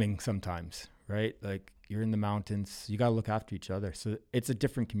is coming sometimes, right? Like you're in the mountains, you got to look after each other. So it's a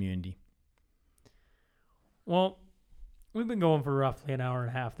different community. Well, we've been going for roughly an hour and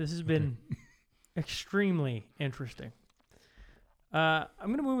a half. This has been extremely interesting. I'm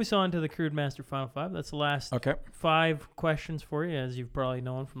going to move us on to the Crude Master Final Five. That's the last 5 questions for you, as you've probably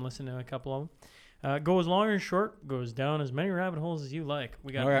known from listening to a couple of them. Go as long or as short, goes down as many rabbit holes as you like.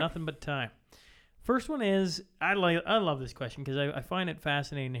 We got nothing but time. First one is, I love this question because I find it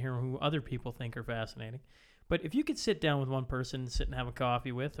fascinating to hear who other people think are fascinating. But if you could sit down with one person, sit and have a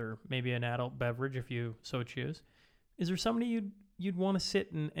coffee with, or maybe an adult beverage if you so choose, is there somebody you'd want to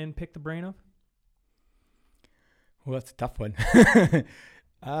sit and pick the brain of? Well, that's a tough one.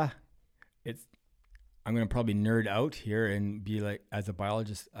 I'm going to probably nerd out here and be like, as a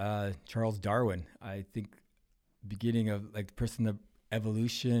biologist, Charles Darwin. I think beginning of like the person of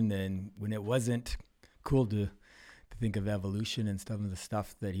evolution, and when it wasn't cool to think of evolution and some of the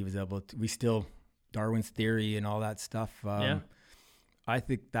stuff that he was able to, Darwin's theory and all that stuff. I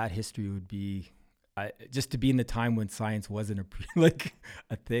think that history would be, just to be in the time when science wasn't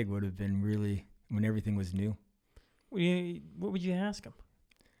a thing would have been really, when everything was new. What would you ask him?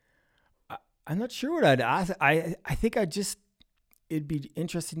 I'm not sure what I'd ask. I think it'd be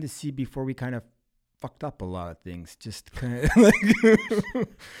interesting to see before we kind of fucked up a lot of things. Just kind of like,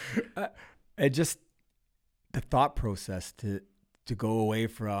 just the thought process to go away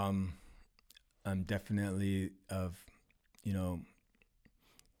from, definitely of,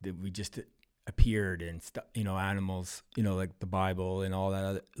 that we just appeared and animals, like the Bible and all that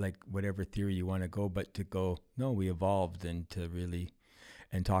other, like whatever theory you want to go, but to go, no, we evolved, and to really,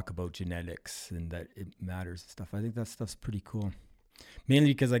 and talk about genetics and that it matters and stuff. I think that stuff's pretty cool. Mainly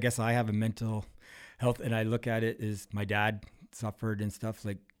because I guess I have a mental health, and I look at it as my dad suffered and stuff.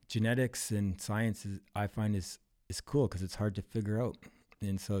 Like genetics and science I find is cool because it's hard to figure out.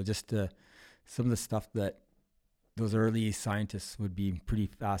 And so just some of the stuff that those early scientists would be pretty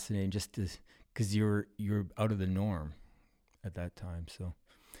fascinating, just because you're out of the norm at that time. So,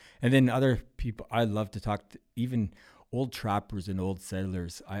 and then other people, I love to talk to, even old trappers and old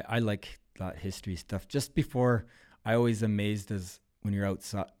settlers. I like that history stuff. Just before, I always amazed as when you're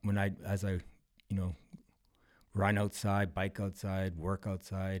outside, as I run outside, bike outside, work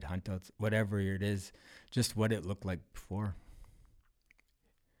outside, hunt outside, whatever it is, just what it looked like before.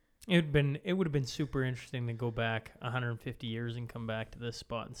 It would have been super interesting to go back 150 years and come back to this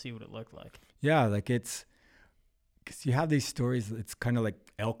spot and see what it looked like. Yeah, like it's because you have these stories. It's kind of like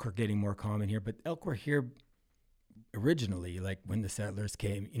elk are getting more common here, but elk were here originally, like when the settlers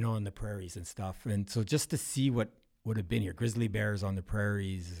came, on the prairies and stuff. And so just to see what would have been here, grizzly bears on the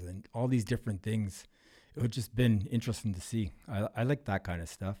prairies and all these different things, it would just been interesting to see. I like that kind of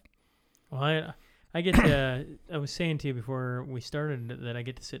stuff. Well, I get to, I was saying to you before we started that I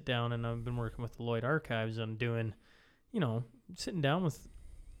get to sit down, and I've been working with the Lloyd Archives on doing, sitting down with,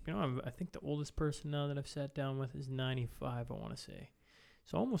 I think the oldest person now that I've sat down with is 95, I want to say.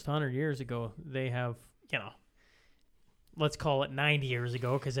 So almost 100 years ago, they have, let's call it 90 years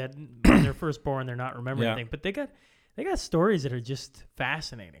ago, because when they're first born, they're not remembering anything. But they got stories that are just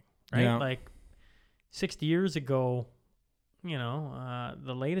fascinating, right? Yeah. Like 60 years ago,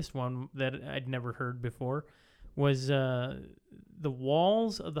 the latest one that I'd never heard before was the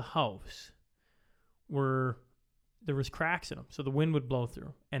walls of the house there was cracks in them, so the wind would blow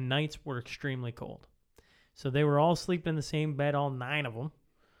through, and nights were extremely cold. So they were all sleeping in the same bed, all 9 of them,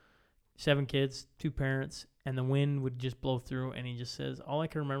 7 kids, 2 parents, and the wind would just blow through. And he just says, all I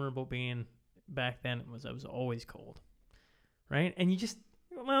can remember about being back then was I was always cold, right? And you just,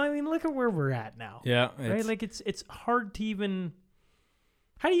 look at where we're at now. Yeah, right. Like it's hard to even.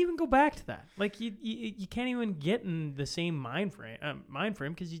 How do you even go back to that? Like you can't even get in the same mind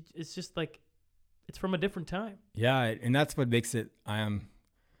frame because it's just like it's from a different time. Yeah, and that's what makes it.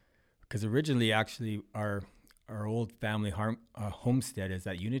 Because originally, actually, our old family homestead is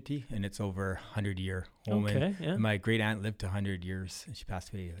at Unity, and it's over 100-year home. Okay, yeah. And my great aunt lived to 100 years, and she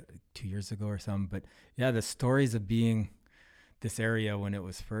passed away 2 years ago or something. But yeah, the stories of being this area when it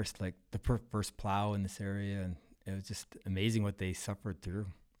was first, like the first plow in this area, and it was just amazing what they suffered through.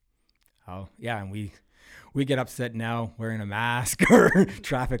 And we get upset now wearing a mask or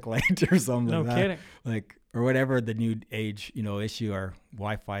traffic light or something No like that. kidding. Like, or whatever the new age, issue, our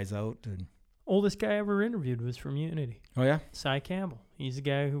Wi-Fi's out. And Oldest guy I ever interviewed was from Unity. oh yeah, Cy Campbell. He's the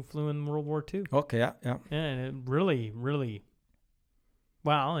guy who flew in World War II. okay, yeah. Yeah, and it really, really.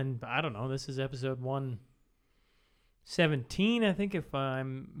 Well, and I don't know. This is episode 117, I think, if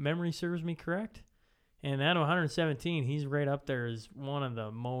memory serves me correct. And out of 117, he's right up there as one of the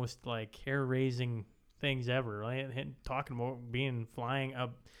most hair-raising things ever. Right? Talking about being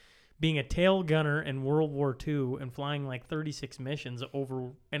a tail gunner in World War II and flying 36 missions over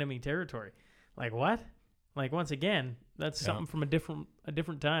enemy territory. Like what? Like once again, that's something from a different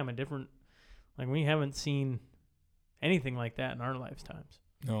time, we haven't seen anything like that in our lifetimes.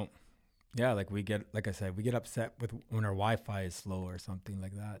 No. Yeah, we get upset with when our Wi-Fi is slow or something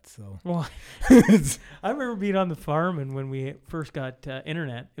like that. So, well, I remember being on the farm, and when we first got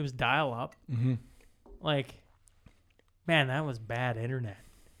internet, it was dial-up. mm-hmm. Man, that was bad internet,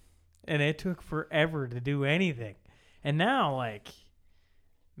 and it took forever to do anything. And now,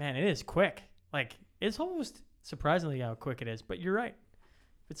 man, it is quick. It's almost surprisingly how quick it is. But you're right.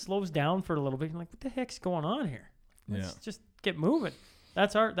 If it slows down for a little bit, you're like, what the heck's going on here? Let's just get moving.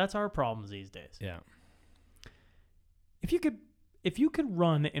 That's our problems these days. Yeah. If you could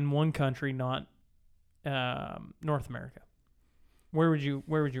run in one country, not North America, where would you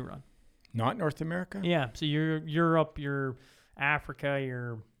run? Not North America? Yeah. So you're Europe, you're Africa,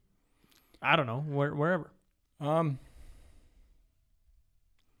 you're I don't know, wherever.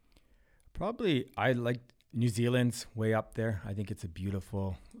 Probably I like New Zealand's way up there. I think it's a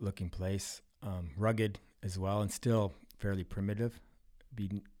beautiful looking place. Rugged as well, and still fairly primitive.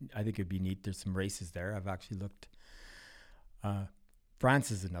 I think it'd be neat. There's some races there. I've actually looked.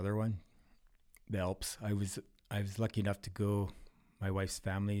 France is another one. The Alps. I was lucky enough to go. My wife's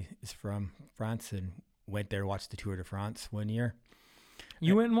family is from France, and went there, watched the Tour de France one year.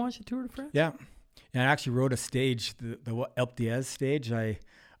 You went and watched the Tour de France? Yeah, and I actually rode a stage, the Alpe d'Huez stage. I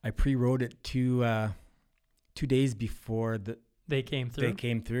pre-rode it 2 days before they came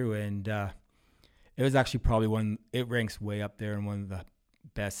through, and it was actually probably it ranks way up there and one of the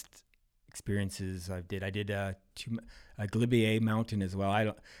best experiences I did. I did a Galibier mountain as well.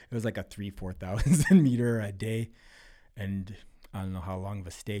 It was like a 4,000 meter a day, and I don't know how long of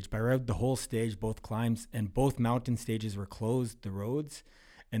a stage, but I rode the whole stage, both climbs, and both mountain stages were closed, the roads,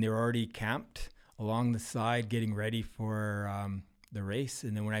 and they were already camped along the side getting ready for the race.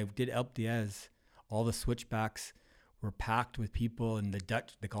 And then when I did Alpe d'Huez, all the switchbacks were packed with people, and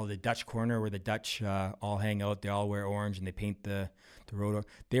they call it the Dutch corner, where the Dutch all hang out. They all wear orange and they paint the road.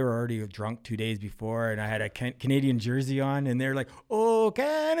 They were already drunk 2 days before, and I had a Canadian jersey on, and they're like, "Oh,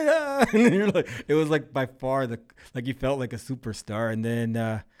 Canada!" And you're like, it was like by far you felt like a superstar. And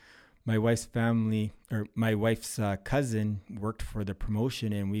then my wife's family, or my wife's cousin, worked for the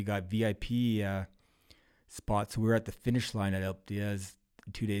promotion, and we got VIP spots. So we were at the finish line at Alpe d'Huez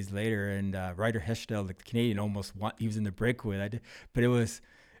 2 days later, and Ryder Hesjedal, the Canadian, almost won. He was in the breakaway. But it was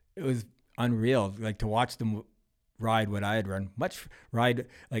unreal, like, to watch them ride what I had run, much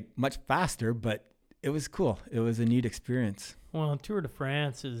faster, but it was cool. It was a neat experience. Well, Tour de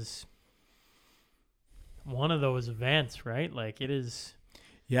France is one of those events, right? Like, it is.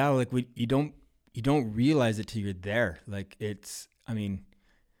 Yeah, like you don't realize it till you're there. Like, it's neat.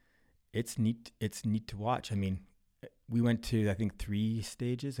 It's neat to watch. I mean, we went to, I think, 3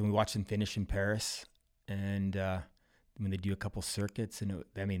 stages, and we watched them finish in Paris. And when they do a couple circuits, and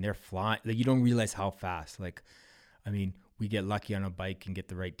they're flying. Like, you don't realize how fast. Like, I mean, we get lucky on a bike and get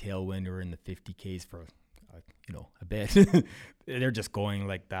the right tailwind, or in the 50 Ks for, a bit. They're just going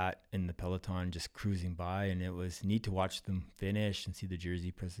like that in the peloton, just cruising by. And it was neat to watch them finish and see the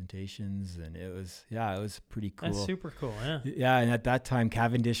jersey presentations. And it was pretty cool. That's super cool, yeah. Yeah, and at that time,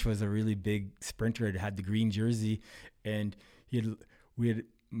 Cavendish was a really big sprinter. It had the green jersey, and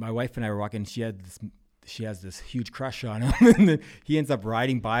my wife and I were walking. She has this huge crush on him, and then he ends up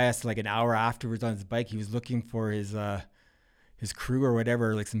riding by us like an hour afterwards on his bike. He was looking for his crew or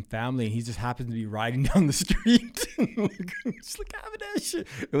whatever, like some family, and he just happened to be riding down the street. Just like Cavendish.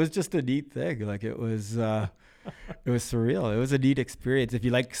 It was just a neat thing. Like, it was surreal. It was a neat experience. If you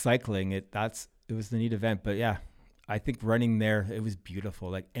like cycling, it was the neat event. But yeah, I think running there, it was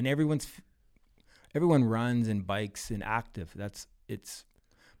beautiful. Like, and everyone runs and bikes and active. It's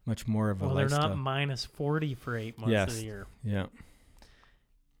much more of a lifestyle. They're not minus 40 for 8 months of the year. Yeah.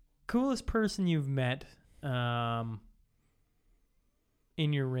 Coolest person you've met in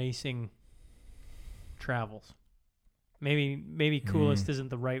your racing travels? Maybe coolest isn't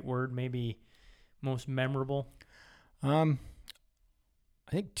the right word. Maybe most memorable. I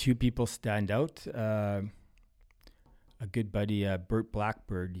think 2 people stand out. A good buddy, Bert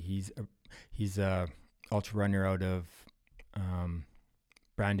Blackbird. He's a ultra runner out of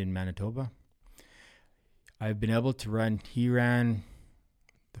Brandon, Manitoba. I've been able to run. He ran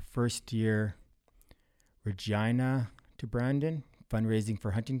the first year Regina to Brandon, fundraising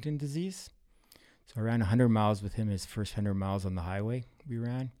for Huntington disease. So I ran 100 miles with him, his first 100 miles on the highway we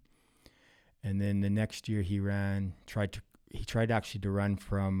ran. And then the next year he tried actually to run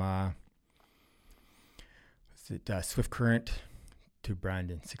from Swift Current to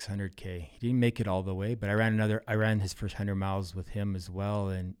Brandon, 600K. He didn't make it all the way, but I ran his first 100 miles with him as well.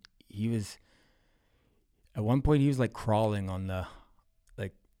 And at one point he was like crawling on the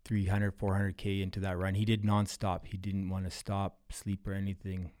 300, 400K into that run. He did nonstop. He didn't want to stop, sleep, or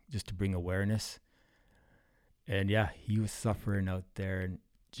anything, just to bring awareness. And yeah, he was suffering out there, and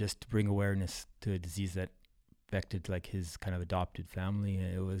just to bring awareness to a disease that affected like his kind of adopted family.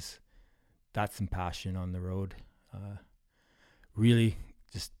 And that's some passion on the road. Really,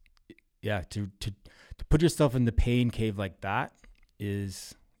 just to put yourself in the pain cave like that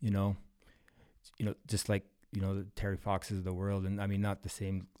is, just like, the Terry Foxes of the world. And I mean, not the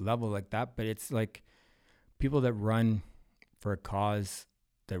same level like that, but it's like people that run for a cause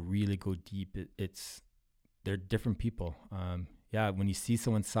that really go deep. They're different people. When you see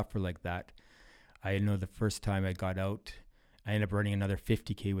someone suffer like that, I know the first time I got out, I ended up running another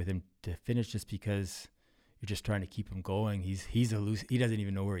 50K with him to finish, just because you're just trying to keep him going. He doesn't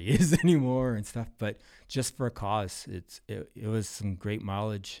even know where he is anymore and stuff, but just for a cause, it was some great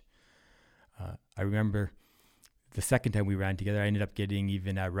mileage. I remember the second time we ran together, I ended up getting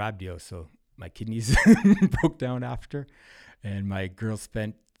even rhabdio. So my kidneys broke down after, and my girls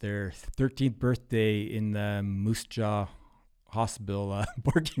spent their 13th birthday in the Moose Jaw hospital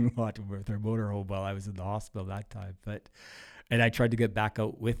parking lot with her motorhome while I was in the hospital that time. And I tried to get back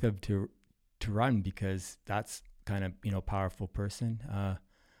out with them to run, because that's kind of, powerful person.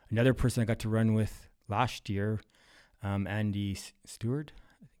 Another person I got to run with last year, Andy Stewart,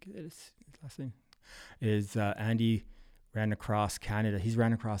 I think it is his last name, is Andy ran across Canada. He's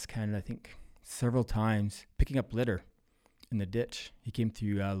ran across Canada, I think, several times, picking up litter in the ditch. He came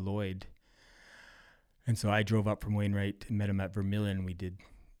through Lloyd. And so I drove up from Wainwright and met him at Vermilion. We did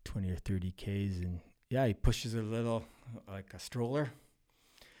 20 or 30 Ks, and he pushes a little, like a stroller,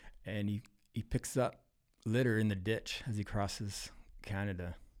 and he picks up litter in the ditch as he crosses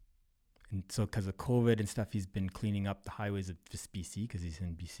Canada. And so because of COVID and stuff, he's been cleaning up the highways of just BC because he's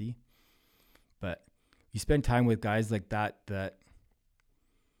in BC. But you spend time with guys like that,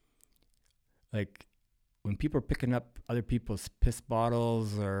 like when people are picking up other people's piss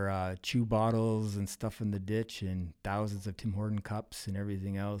bottles or chew bottles and stuff in the ditch and thousands of Tim Horton cups and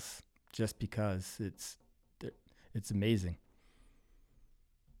everything else, just because it's amazing.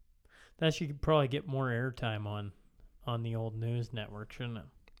 That should probably get more airtime on the old news network, shouldn't it?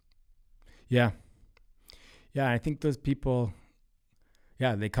 Yeah. I think those people,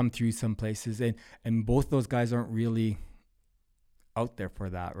 they come through some places, and both those guys aren't really out there for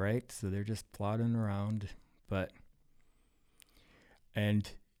that, right? So they're just plodding around. And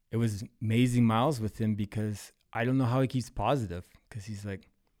it was amazing miles with him because I don't know how he keeps positive, because he's like,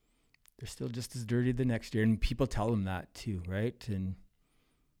 they're still just as dirty the next year. And people tell him that too, right? And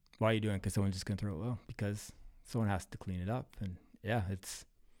why are you doing it? Because someone's just going to throw it. Well, because someone has to clean it up. And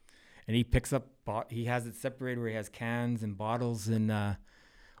and he picks up, he has it separated where he has cans and bottles and on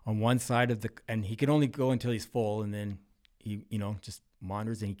one side of and he can only go until he's full, and then he, just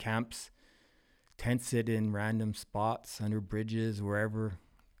monitors, and he camps, tents it in random spots, under bridges, wherever,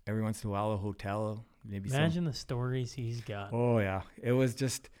 every once in a while, a hotel, maybe. Imagine the stories he's got. Oh yeah. It was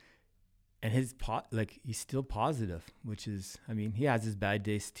just, and his he's still positive, which is, he has his bad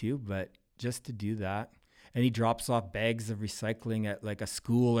days too, but just to do that. And he drops off bags of recycling at like a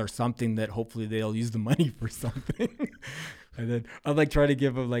school or something that hopefully they'll use the money for something. And then I'm like trying to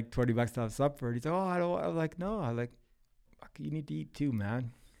give him like $20 to have supper. And he's like, oh, I don't. I'm like, no. I'm like, fuck, you need to eat too,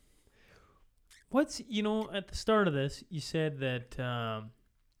 man. What's, at the start of this, you said that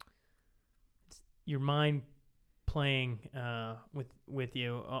your mind playing with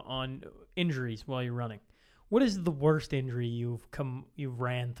you on injuries while you're running. What is the worst injury you've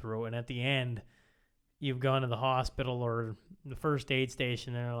ran through, and at the end you've gone to the hospital or the first aid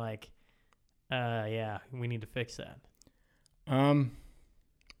station and they're like, we need to fix that?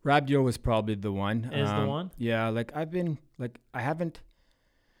 Rhabdo was probably the one. Is the one? Yeah, I haven't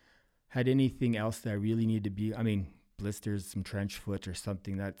had anything else that I really need to be. Blisters, some trench foot or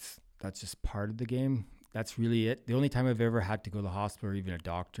something. That's just part of the game. That's really it. The only time I've ever had to go to the hospital or even a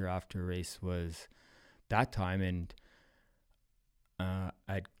doctor after a race was that time, and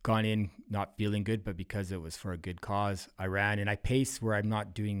I'd gone in not feeling good, but because it was for a good cause, I ran, and I pace where I'm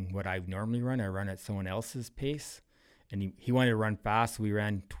not doing what I normally run. I run at someone else's pace, and he wanted to run fast. So we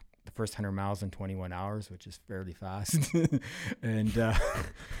ran the first 100 miles in 21 hours, which is fairly fast. And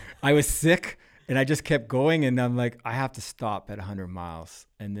I was sick, and I just kept going, and I'm like, I have to stop at 100 miles.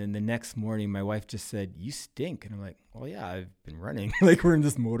 And then the next morning, my wife just said, you stink. And I'm like, well, yeah, I've been running. Like, we're in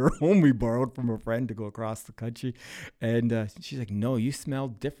this motorhome we borrowed from a friend to go across the country. And she's like, no, you smell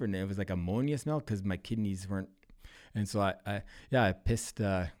different. And it was like ammonia smell because my kidneys weren't. And so I pissed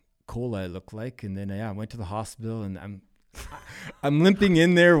cola, it looked like. And then I went to the hospital, and I'm limping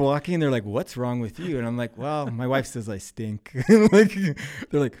in there, walking. They're like, what's wrong with you? And I'm like, well, my wife says I stink. They're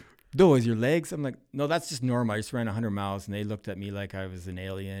like, no, is your legs? I'm like, no, that's just normal. I just ran 100 miles, and they looked at me like I was an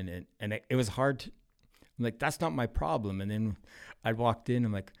alien, and it was hard. I'm like, that's not my problem. And then I walked in,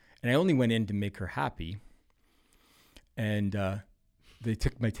 I'm like, and I only went in to make her happy. And they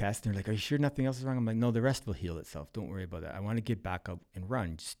took my test, and they're like, are you sure nothing else is wrong? I'm like, no, the rest will heal itself. Don't worry about that. I want to get back up and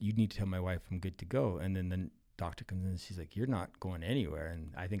run. Just, you need to tell my wife I'm good to go. And then the doctor comes in, and she's like, you're not going anywhere.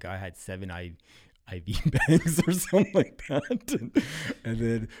 And I think I had 7 IV bags or something like that. And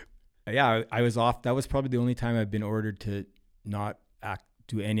then, I was off. That was probably the only time I've been ordered to not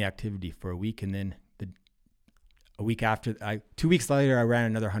do any activity for a week. And then a week after, 2 weeks later, I ran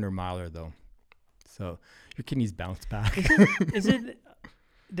another 100 miler though. So your kidneys bounce back.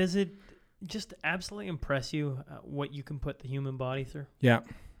 Does it just absolutely impress you what you can put the human body through? Yeah.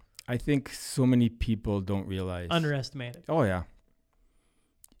 I think so many people don't realize. Underestimate it. Oh yeah.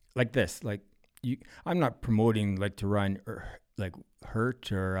 Like this, like I'm not promoting like to run or like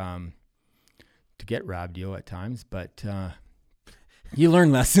hurt or to get rhabdo at times, but you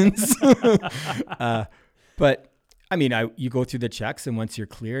learn lessons. But you go through the checks, and once you're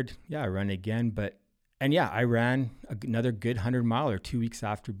cleared, I run again. I ran another good 100 miler 2 weeks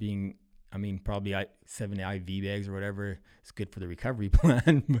after being, probably 7 IV bags or whatever. It's good for the recovery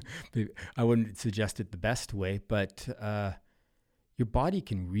plan. I wouldn't suggest it the best way, but your body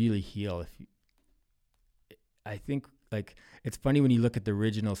can really heal. I think, like, it's funny when you look at the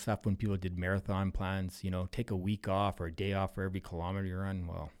original stuff when people did marathon plans, take a week off or a day off for every kilometer you run.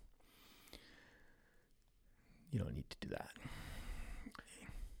 Well, you don't need to do that.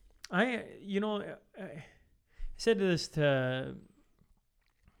 I said this to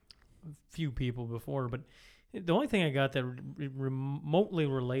a few people before, but the only thing I got that remotely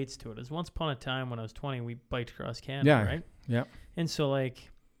relates to it is once upon a time when I was 20, we biked across Canada, right? Yeah. And so, like,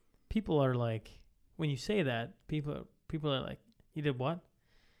 people are like, when you say that, people are like, you did what?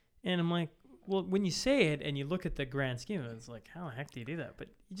 And I'm like, well, when you say it and you look at the grand scheme, it's like, how the heck do you do that? But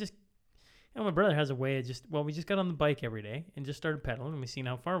you just, my brother has a way of we just got on the bike every day and just started pedaling, and we seen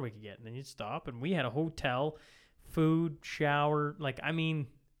how far we could get. And then you'd stop, and we had a hotel, food, shower. Like, I mean,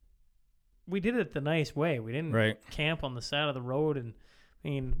 we did it the nice way. We didn't camp on the side of the road. And, I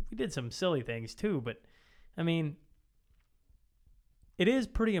mean, we did some silly things too. But, I mean, it is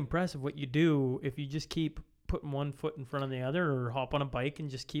pretty impressive what you do if you just keep putting one foot in front of the other, or hop on a bike and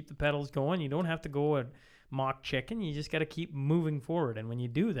just keep the pedals going. You don't have to go a mock chicken. You just got to keep moving forward. And when you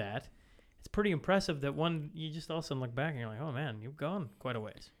do that, it's pretty impressive that you just all of a sudden look back and you're like, oh man, you've gone quite a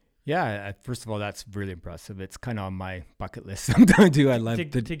ways. Yeah, first of all, that's really impressive. It's kind of on my bucket list sometimes too. I love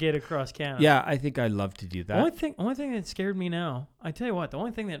to get across Canada. Yeah, I think I'd love to do that. Only thing that scared me now, I tell you what, the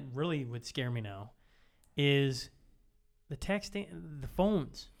only thing that really would scare me now is the texting, the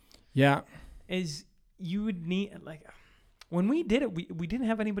phones. Yeah. Is you would need, like, when we did it, we didn't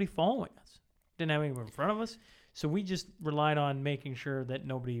have anybody following us. Didn't have anyone in front of us. So we just relied on making sure that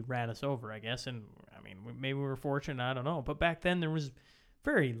nobody ran us over, I guess. And, I mean, maybe we were fortunate, I don't know. But back then there was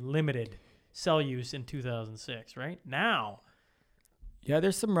very limited cell use in 2006, right? Now. Yeah,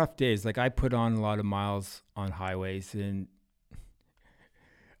 there's some rough days. Like, I put on a lot of miles on highways, and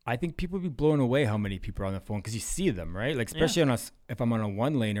I think people would be blown away how many people are on the phone, because you see them, right? Like, especially if I'm on a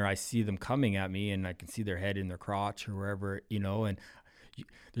one-laner, I see them coming at me, and I can see their head in their crotch or wherever, and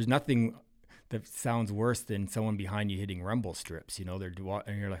there's nothing that sounds worse than someone behind you hitting rumble strips, and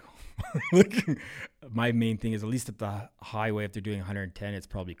you're like, my main thing is, at least at the highway, if they're doing 110, it's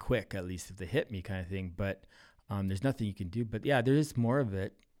probably quick, at least if they hit me, kind of thing. But there's nothing you can do. But yeah, there is more of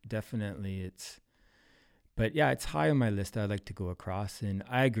it. Definitely. But yeah, it's high on my list. I'd like to go across, and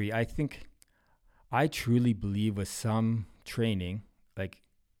I agree. I truly believe with some training, like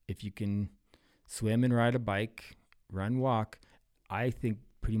if you can swim and ride a bike, run, walk, I think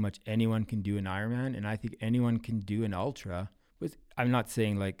pretty much anyone can do an Ironman, and I think anyone can do an ultra. I'm not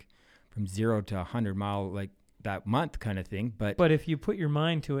saying like from 0 to 100 mile like that month kind of thing, but if you put your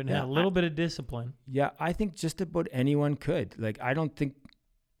mind to it and have a little bit of discipline. Yeah, I think just about anyone could. Like, I don't think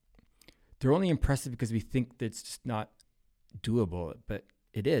they're only impressive because we think that it's just not doable, but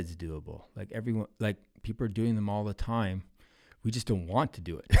it is doable. Like, everyone, like, people are doing them all the time. We just don't want to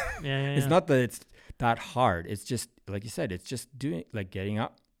do it. It's not that it's that hard. It's just, like you said, it's just doing, like, getting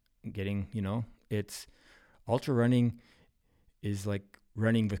up, it's ultra running is like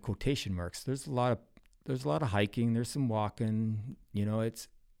running with quotation marks. There's a lot of hiking. There's some walking. It's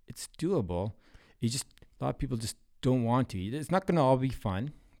doable. A lot of people just don't want to. It's not going to all be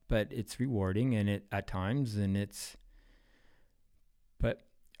fun, but it's rewarding at times, but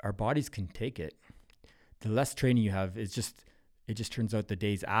our bodies can take it. The less training you have it just turns out the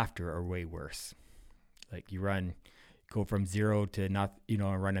days after are way worse. Like, go from 0 to not,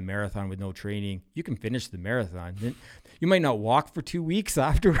 run a marathon with no training. You can finish the marathon. Then you might not walk for 2 weeks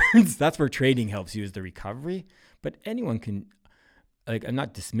afterwards. That's where training helps you, is the recovery. But anyone can, like, I'm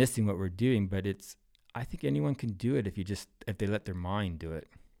not dismissing what we're doing, but I think anyone can do it if they let their mind do it.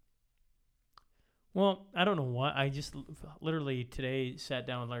 Well, I don't know what. I just literally today sat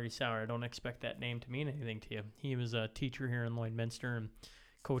down with Larry Sauer. I don't expect that name to mean anything to you. He was a teacher here in Lloydminster and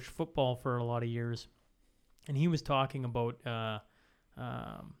coached football for a lot of years. And he was talking about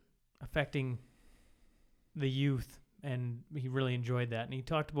affecting the youth, and he really enjoyed that. And he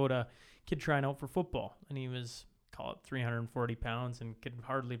talked about a kid trying out for football, and he was, call it 340 pounds, and could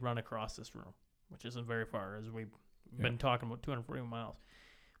hardly run across this room, which isn't very far, as we've been talking about 240 miles.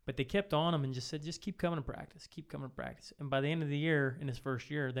 But they kept on him and just said, just keep coming to practice, keep coming to practice. And by the end of the year, in his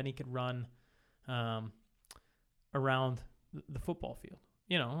first year, then he could run around the football field.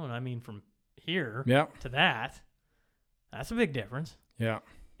 And I mean, from here to that's a big difference. Yeah.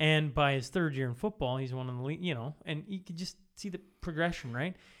 And by his third year in football, he's one of the lead, and you could just see the progression,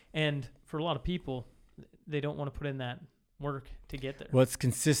 right? And for a lot of people, they don't want to put in that work to get there. Well, it's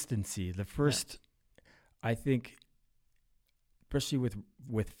consistency. The first, I think, especially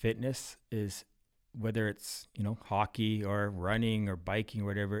with fitness, is whether it's, hockey or running or biking or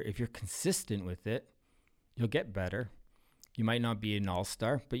whatever, if you're consistent with it, you'll get better. You might not be an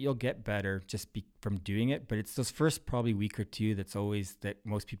all-star, but you'll get better from doing it. But it's those first probably week or two that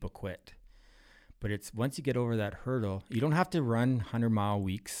most people quit. But it's once you get over that hurdle, you don't have to run 100-mile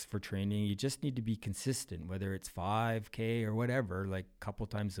weeks for training. You just need to be consistent, whether it's 5K or whatever, like a couple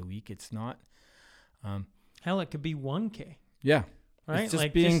times a week. It's not. Hell, it could be 1K. Yeah. Right? It's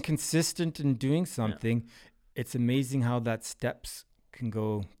just being consistent and doing something. Yeah. It's amazing how that steps can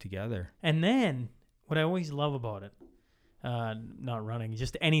go together. And then what I always love about it, not running,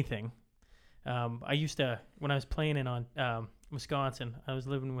 just anything. I used to, when I was playing in Wisconsin, I was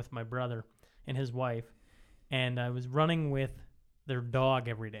living with my brother and his wife, and I was running with their dog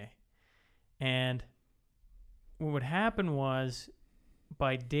every day. And what would happen was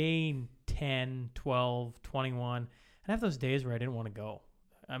by day 10, 12, 21, I'd have those days where I didn't want to go.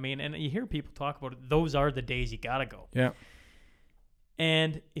 I mean, and you hear people talk about it. Those are the days you got to go. Yeah.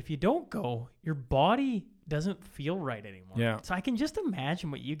 And if you don't go, your body doesn't feel right anymore. Yeah. So I can just imagine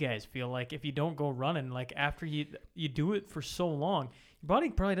what you guys feel like if you don't go running. Like after you do it for so long, your body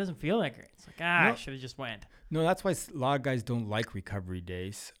probably doesn't feel that great. It's like, I should have just went. No, that's why a lot of guys don't like recovery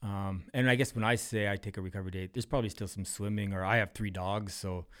days. And I guess when I say I take a recovery day, there's probably still some swimming, or I have 3 dogs,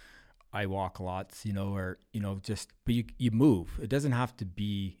 so I walk lots, but you move. It doesn't have to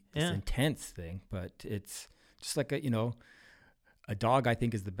be this intense thing, but it's just like a dog, I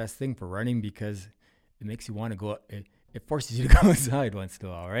think, is the best thing for running because it makes you want to go. It forces you to go outside once in a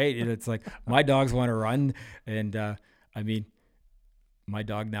while, right? And it's like my dogs want to run, and my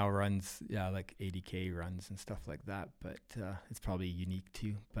dog now runs, like 80K runs and stuff like that. But it's probably unique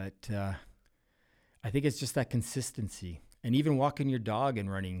too. But I think it's just that consistency, and even walking your dog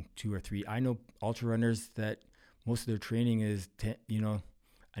and running 2 or 3. I know ultra runners that most of their training is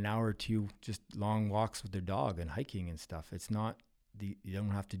an hour or 2 just long walks with their dog and hiking and stuff. It's not. You don't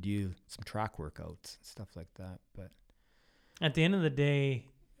have to do some track workouts and stuff like that. But at the end of the day,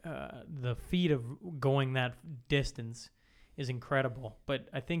 the feat of going that distance is incredible. But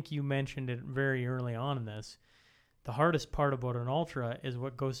I think you mentioned it very early on in this. The hardest part about an ultra is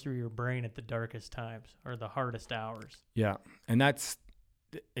what goes through your brain at the darkest times or the hardest hours. Yeah, and that's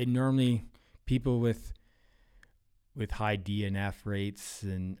normally people with high DNF rates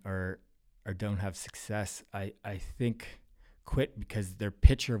or don't have success. I think quit because their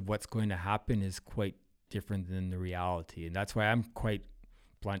picture of what's going to happen is quite different than the reality. And that's why I'm quite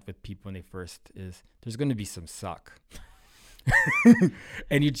blunt with people when they first is there's going to be some suck.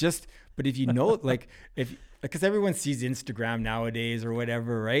 And but if because everyone sees Instagram nowadays or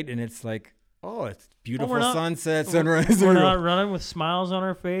whatever, right? And it's like, oh, it's beautiful sunset, sunrise. We're not running with smiles on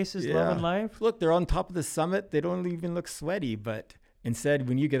our faces, loving life. Look, they're on top of the summit. They don't even look sweaty, but instead,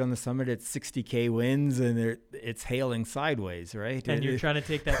 when you get on the summit, it's 60K winds and it's hailing sideways, right? And you're trying to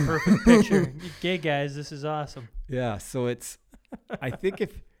take that perfect picture. Okay, guys, this is awesome. Yeah, so it's, I think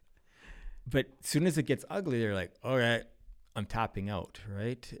but as soon as it gets ugly, they're like, all right, I'm tapping out,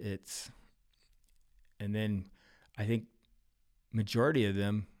 right? And then I think majority of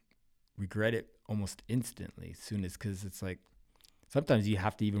them regret it almost instantly because it's like, sometimes you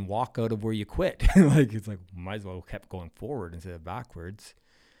have to even walk out of where you quit. It's like, might as well have kept going forward instead of backwards.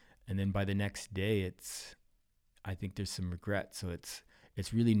 And then by the next day, I think there's some regret. So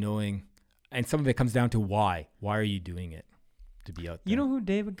it's really knowing, and some of it comes down to why. Why are you doing it to be out there? You know who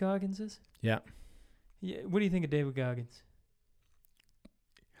David Goggins is? Yeah. What do you think of David Goggins?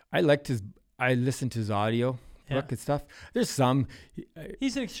 I listened to his audio book and stuff. There's some.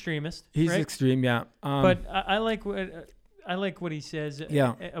 He's an extremist. He's right? extreme, yeah. But I like what he says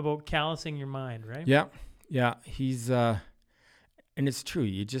about callousing your mind, right? Yeah. Yeah. He's, and it's true.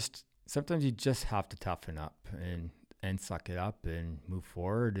 Sometimes you just have to toughen up and suck it up and move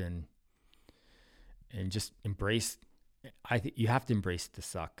forward and just embrace. I think you have to embrace the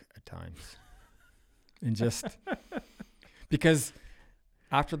suck at times and just because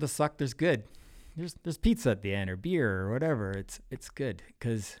after the suck, there's good. There's pizza at the end or beer or whatever. It's good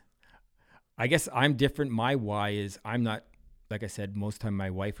because I guess I'm different. My why is I'm not, like I said, most time my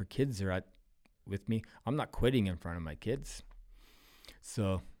wife or kids are with me. I'm not quitting in front of my kids.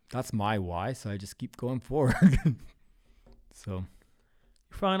 So that's my why. So I just keep going forward. So.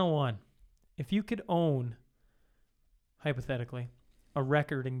 Final one. If you could own, hypothetically, a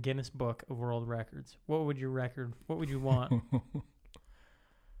record in Guinness Book of World Records, what would you want?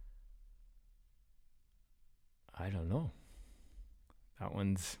 I don't know.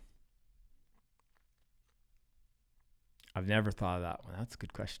 I've never thought of that one. That's a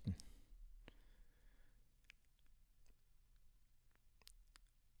good question.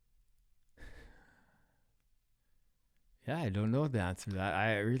 Yeah, I don't know the answer to that.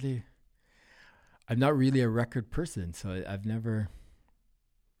 I'm not really a record person, so I've never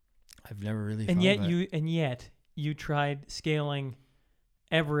really. And yet you tried scaling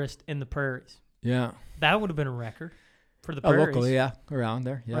Everest in the prairies. Yeah. That would have been a record for the prairies. Locally, yeah, around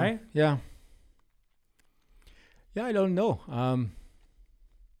there. Yeah. Right? Yeah. Yeah, I don't know.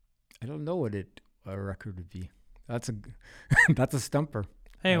 I don't know what a record would be. That's a stumper.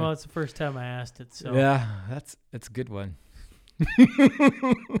 Hey, well, it's the first time I asked it, so. Yeah, that's a good one.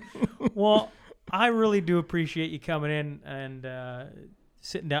 Well, I really do appreciate you coming in and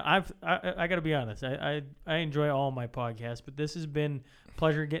sitting down. I got to be honest. I enjoy all my podcasts, but this has been a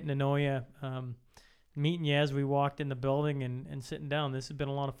pleasure getting to know you, meeting you as we walked in the building and sitting down. This has been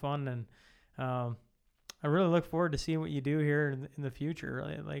a lot of fun, and I really look forward to seeing what you do here in the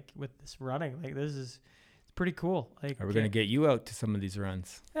future, like with this running. Like it's pretty cool. Like, Are we going to get you out to some of these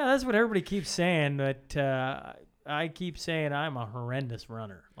runs? Yeah, that's what everybody keeps saying, but I keep saying I'm a horrendous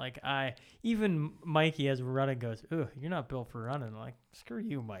runner. Like even Mikey as we're running goes, "Ugh, you're not built for running." I'm like, screw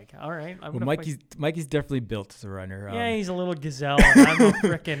you, Mike. All right. Well, Mikey's definitely built as a runner. Yeah, he's a little gazelle, and I'm a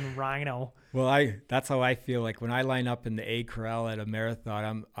frickin' rhino. Well, that's how I feel. Like when I line up in the A corral at a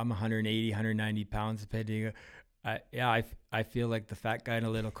marathon, I'm 180, 190 pounds, depending. I feel like the fat guy in a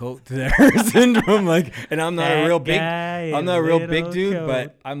little coat there syndrome. Like, and I'm not a real big dude, coat.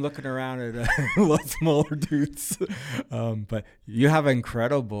 But I'm looking around at a lot smaller dudes. But you have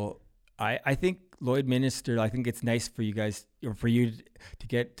incredible. I think Lloyd Minister. I think it's nice for you guys, or for you to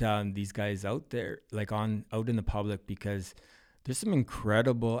get these guys out there, like out in the public, because there's some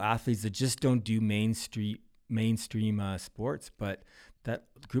incredible athletes that just don't do mainstream sports, but that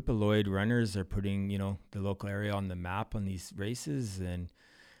group of Lloyd runners are putting, the local area on the map on these races, and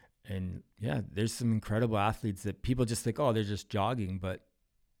yeah, there's some incredible athletes that people just think, oh, they're just jogging, but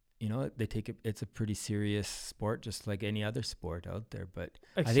they take it. It's a pretty serious sport, just like any other sport out there. But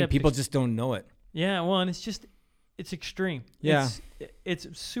I think people just don't know it. Yeah, well, and it's extreme. Yeah, it's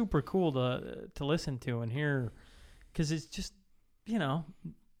super cool to listen to and hear, because it's just,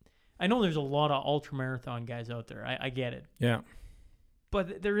 I know there's a lot of ultra marathon guys out there. I get it. Yeah.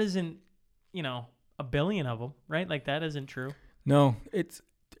 But there isn't, a billion of them, right? Like, that isn't true. No, it's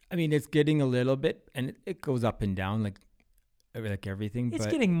getting a little bit, and it goes up and down like everything. It's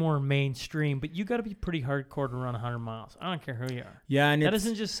getting more mainstream, but you got to be pretty hardcore to run 100 miles. I don't care who you are. Yeah, and that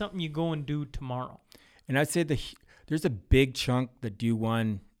isn't just something you go and do tomorrow. And I'd say there's a big chunk that do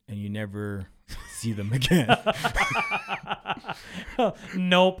one, and you never see them again.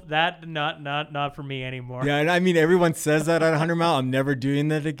 Nope, that not for me anymore. Yeah, and everyone says that at 100 mile, I'm never doing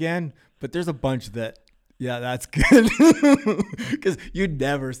that again. But there's a bunch that, yeah, that's good, because you'd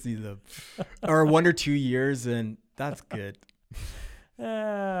never see them, or 1 or 2 years, and that's good.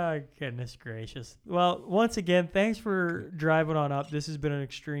 Oh, goodness gracious. Well, once again, thanks for driving on up. This has been an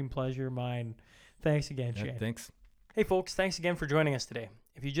extreme pleasure of mine. Thanks again, Shane. Thanks. Hey, folks, thanks again for joining us today.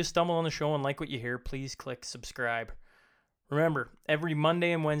 If you just stumbled on the show and like what you hear, please click subscribe. Remember, every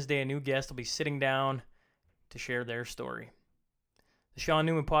Monday and Wednesday, a new guest will be sitting down to share their story. The Sean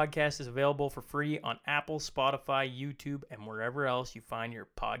Newman Podcast is available for free on Apple, Spotify, YouTube, and wherever else you find your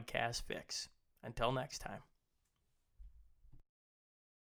podcast fix. Until next time.